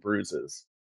covered in bruises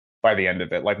by the end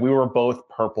of it. Like, we were both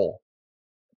purple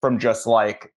from just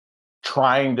like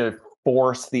trying to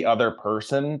force the other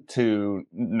person to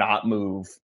not move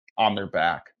on their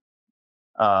back.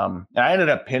 And I ended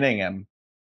up pinning him.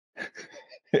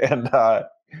 And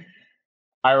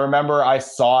I remember I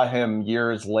saw him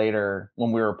years later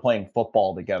when we were playing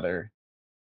football together,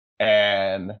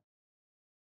 and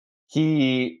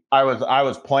I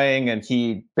was playing, and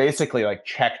he basically like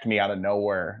checked me out of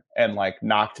nowhere and like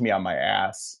knocked me on my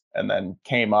ass, and then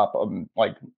came up and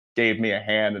like gave me a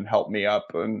hand and helped me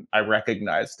up, and I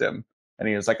recognized him, and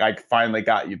he was like, "I finally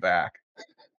got you back."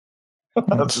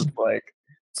 I was just like,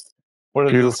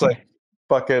 "What is this, like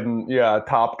fucking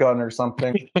Top Gun or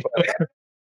something?"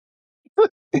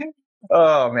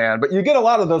 Oh man, but you get a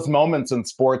lot of those moments in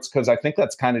sports because I think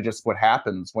that's kind of just what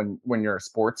happens when you're a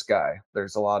sports guy.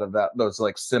 There's a lot of those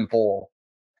like simple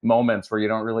moments where you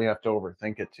don't really have to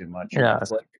overthink it too much. Yeah,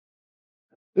 it's like,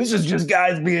 this is just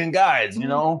guys being guys, you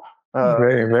know.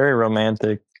 Very, very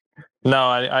romantic. No,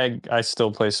 I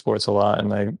still play sports a lot,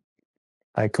 and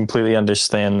I completely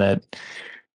understand that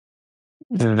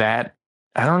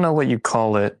I don't know what you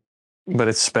call it, but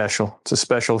it's special. It's a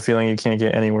special feeling you can't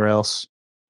get anywhere else.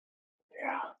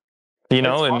 Yeah. You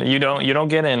know, and you don't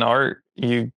get it in art.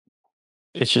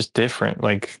 It's just different.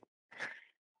 Like,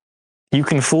 you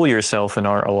can fool yourself in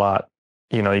art a lot.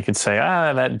 You know, you could say,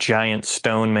 that giant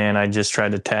stone man I just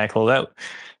tried to tackle, that,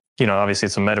 you know, obviously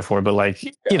it's a metaphor, but like,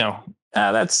 you know,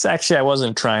 that's actually, I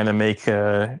wasn't trying to make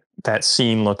that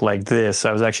scene look like this.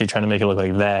 I was actually trying to make it look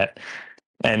like that.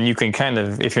 And you can kind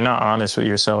of, if you're not honest with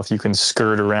yourself, you can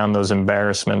skirt around those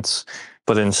embarrassments.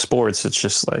 But in sports, it's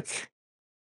just like,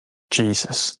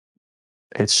 Jesus,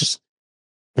 it's just,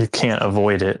 you can't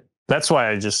avoid it. That's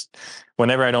why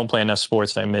whenever I don't play enough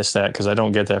sports, I miss that, because I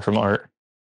don't get that from art.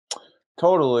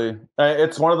 Totally.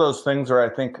 It's one of those things where I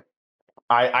think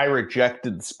I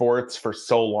rejected sports for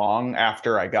so long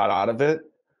after I got out of it.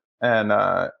 And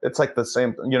it's like the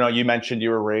same, you know, you mentioned you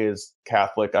were raised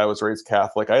Catholic. I was raised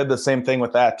Catholic. I had the same thing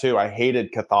with that too. I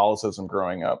hated Catholicism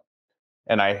growing up,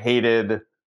 and I hated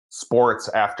sports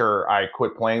after I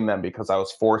quit playing them because I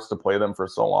was forced to play them for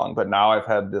so long. But now I've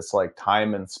had this like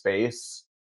time and space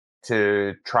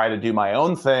to try to do my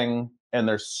own thing. And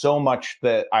there's so much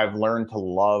that I've learned to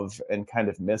love and kind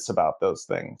of miss about those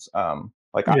things.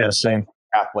 Like Yeah, I'm same.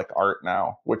 Catholic art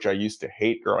now, which I used to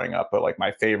hate growing up, but like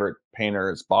my favorite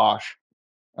painter is Bosch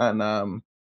and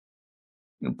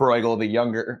Bruegel the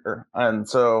younger,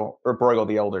 or Bruegel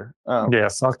the elder. Yeah,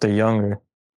 fuck the younger.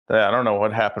 Yeah, I don't know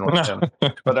what happened with him,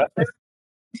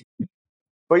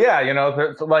 but yeah, you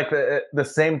know, like the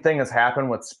same thing has happened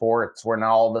with sports, where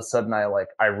now all of a sudden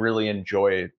I really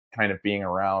enjoy kind of being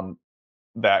around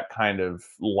that kind of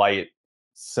light,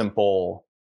 simple,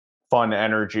 fun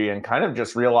energy, and kind of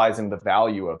just realizing the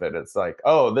value of it. It's like,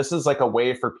 oh, this is like a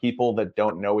way for people that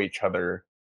don't know each other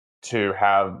to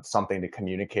have something to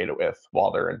communicate with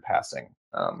while they're in passing.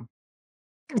 Oh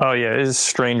yeah, it is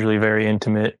strangely very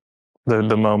intimate. The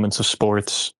moments of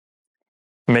sports.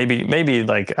 Maybe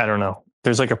like, I don't know.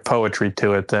 There's like a poetry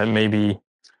to it that maybe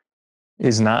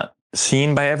is not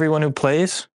seen by everyone who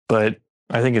plays, but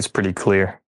I think it's pretty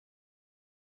clear.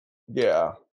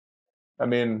 Yeah. I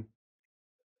mean,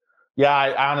 yeah,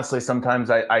 I honestly sometimes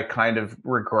I kind of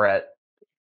regret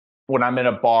when I'm in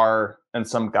a bar and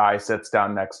some guy sits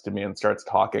down next to me and starts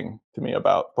talking to me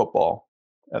about football.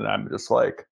 And I'm just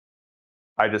like,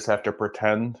 I just have to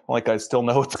pretend like I still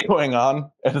know what's going on.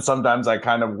 And sometimes I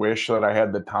kind of wish that I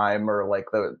had the time or like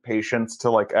the patience to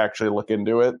like actually look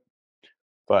into it.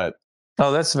 But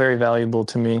Oh, that's very valuable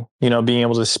to me. You know, being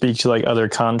able to speak to like other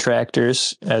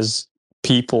contractors as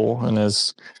people and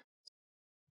as,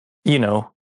 you know,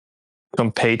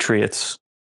 compatriots.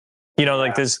 You know,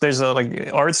 like there's a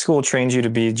like art school trains you to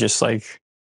be just like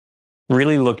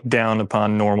really look down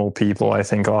upon normal people, I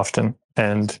think, often.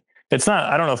 And it's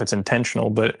not, I don't know if it's intentional,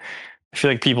 but I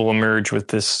feel like people emerge with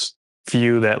this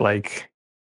view that like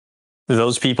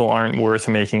those people aren't worth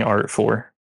making art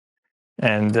for.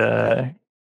 And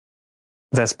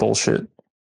that's bullshit.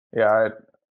 yeah,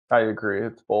 I agree.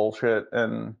 It's bullshit.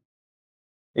 And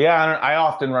yeah, I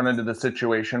often run into the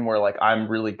situation where like I'm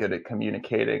really good at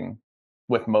communicating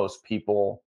with most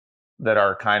people that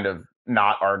are kind of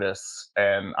not artists,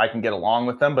 and I can get along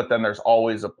with them, but then there's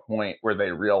always a point where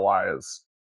they realize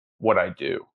what I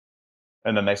do.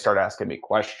 And then they start asking me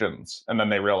questions, and then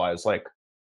they realize like,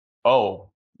 "Oh,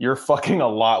 you're fucking a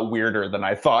lot weirder than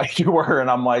I thought you were." And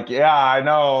I'm like, "Yeah, I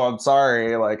know. I'm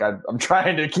sorry. Like I'm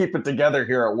trying to keep it together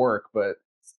here at work, but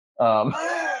um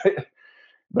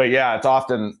but yeah, it's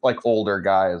often like older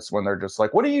guys when they're just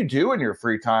like, "What do you do in your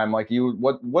free time? Like,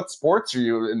 what sports are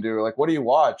you into? Like, what do you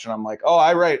watch?" And I'm like, "Oh,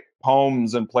 I write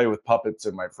poems and play with puppets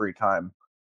in my free time."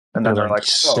 And then they're like,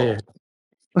 "Oh, shit.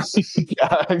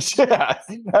 yeah, yeah."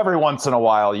 Every once in a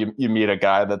while, you meet a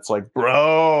guy that's like,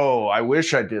 "Bro, I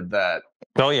wish I did that."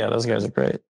 Oh yeah, those guys are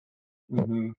great.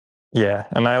 Mm-hmm. Yeah,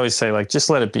 and I always say like, just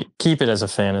let it be. Keep it as a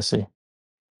fantasy.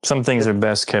 Some things are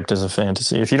best kept as a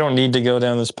fantasy. If you don't need to go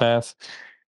down this path,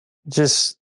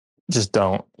 just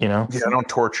don't. You know, Yeah, don't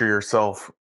torture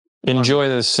yourself. enjoy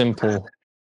the simple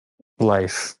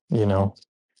life. You know,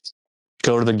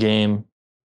 go to the game, I need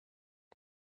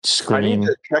scream.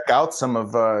 to check out some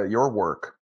of your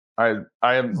work. I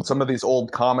have some of these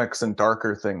old comics and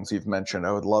darker things you've mentioned.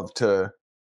 I would love to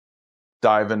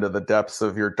dive into the depths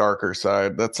of your darker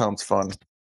side. That sounds fun.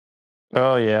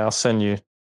 Oh yeah, I'll send you.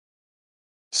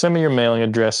 Send me your mailing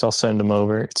address. I'll send them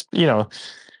over. It's, you know,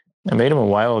 I made them a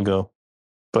while ago,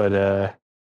 but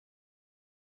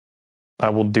I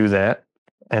will do that.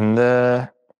 And I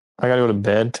gotta go to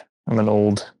bed. I'm an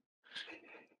old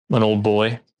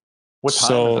boy. What time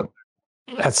So is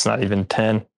it? that's not even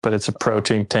 10, but it's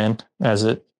approaching 10 as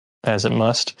it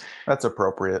must. That's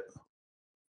appropriate.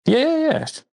 Yeah.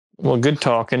 Well, good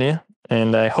talking to you.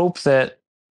 And I hope that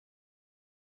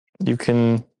you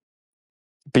can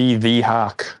be the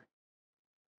Hock,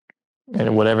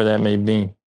 and whatever that may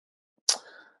be.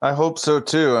 I hope so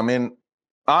too. I mean,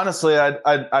 honestly,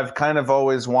 I've kind of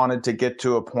always wanted to get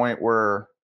to a point where,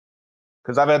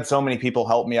 because I've had so many people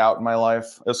help me out in my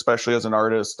life, especially as an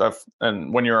artist.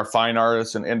 And when you're a fine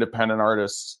artist and independent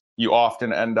artist, you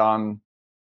often end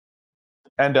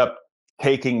up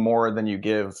taking more than you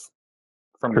give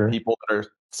from Sure. the people that are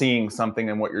seeing something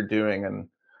in what you're doing. And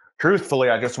truthfully,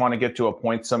 I just want to get to a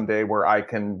point someday where I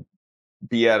can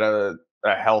be at a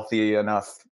healthy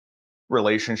enough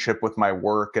relationship with my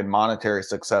work and monetary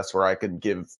success where I can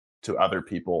give to other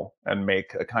people and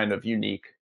make a kind of unique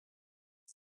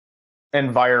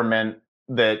environment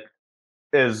that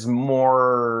is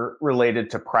more related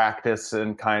to practice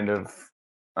and kind of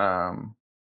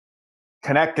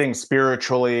connecting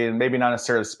spiritually, and maybe not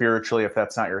necessarily spiritually if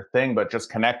that's not your thing, but just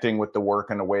connecting with the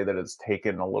work in a way that is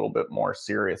taken a little bit more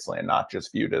seriously and not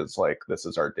just viewed as like, this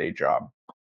is our day job.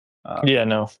 Yeah,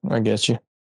 no, I get you.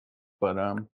 But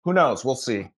who knows? We'll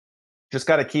see. Just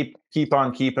got to keep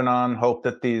on keeping on. Hope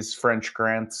that these French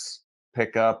grants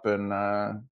pick up,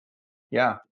 and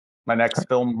yeah, my next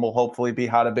film will hopefully be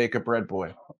How to Bake a Bread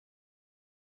Boy.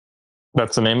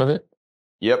 That's the name of it?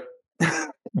 Yep.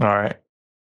 All right.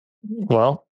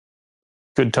 Well,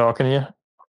 good talking to you.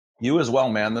 You as well,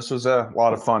 man. This was a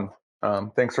lot of fun.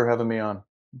 Thanks for having me on.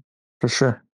 For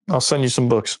sure. I'll send you some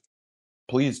books.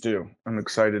 Please do. I'm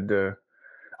excited to.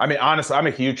 I mean, honestly, I'm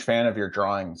a huge fan of your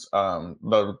drawings.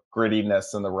 The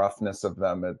grittiness and the roughness of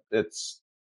them. It's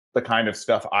the kind of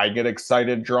stuff I get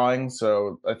excited drawing.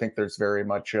 So I think there's very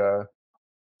much a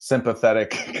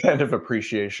sympathetic kind of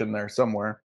appreciation there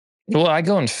somewhere. Well, I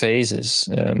go in phases,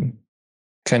 kind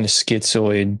of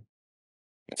schizoid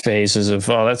phases of,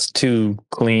 oh, that's too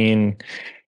clean,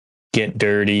 get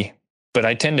dirty. But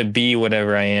I tend to be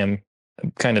whatever I am.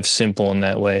 I'm kind of simple in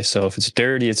that way. So if it's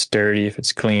dirty, it's dirty. If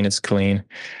it's clean, it's clean.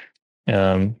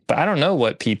 But I don't know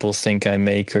what people think I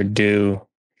make or do,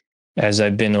 as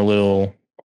I've been a little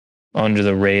under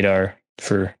the radar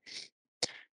for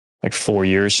like 4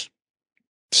 years.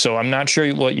 So I'm not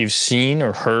sure what you've seen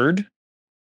or heard,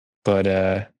 but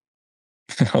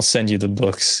I'll send you the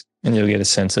books and you'll get a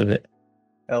sense of it.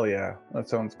 Hell yeah, that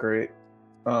sounds great.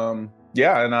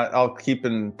 Yeah, and I'll keep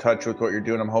in touch with what you're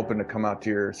doing. I'm hoping to come out to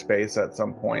your space at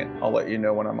some point. I'll let you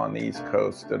know when I'm on the East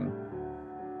Coast, and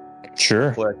Sure.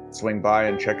 hopefully I can swing by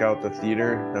and check out the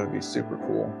theater. That would be super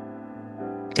cool.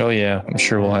 Oh yeah, I'm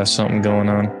sure we'll have something going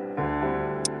on.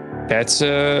 That's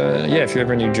yeah, if you're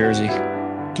ever in New Jersey,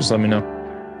 just let me know.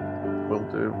 Will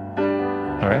do.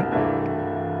 All right.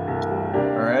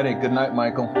 Alrighty, good night,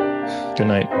 Michael. Good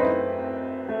night.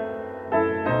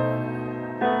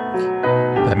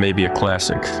 That may be a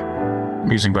classic.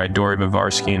 Music by Dori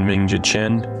Bavarsky and Mingja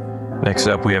Chen. Next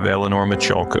up, we have Eleanor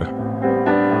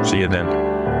Michalka. See you then.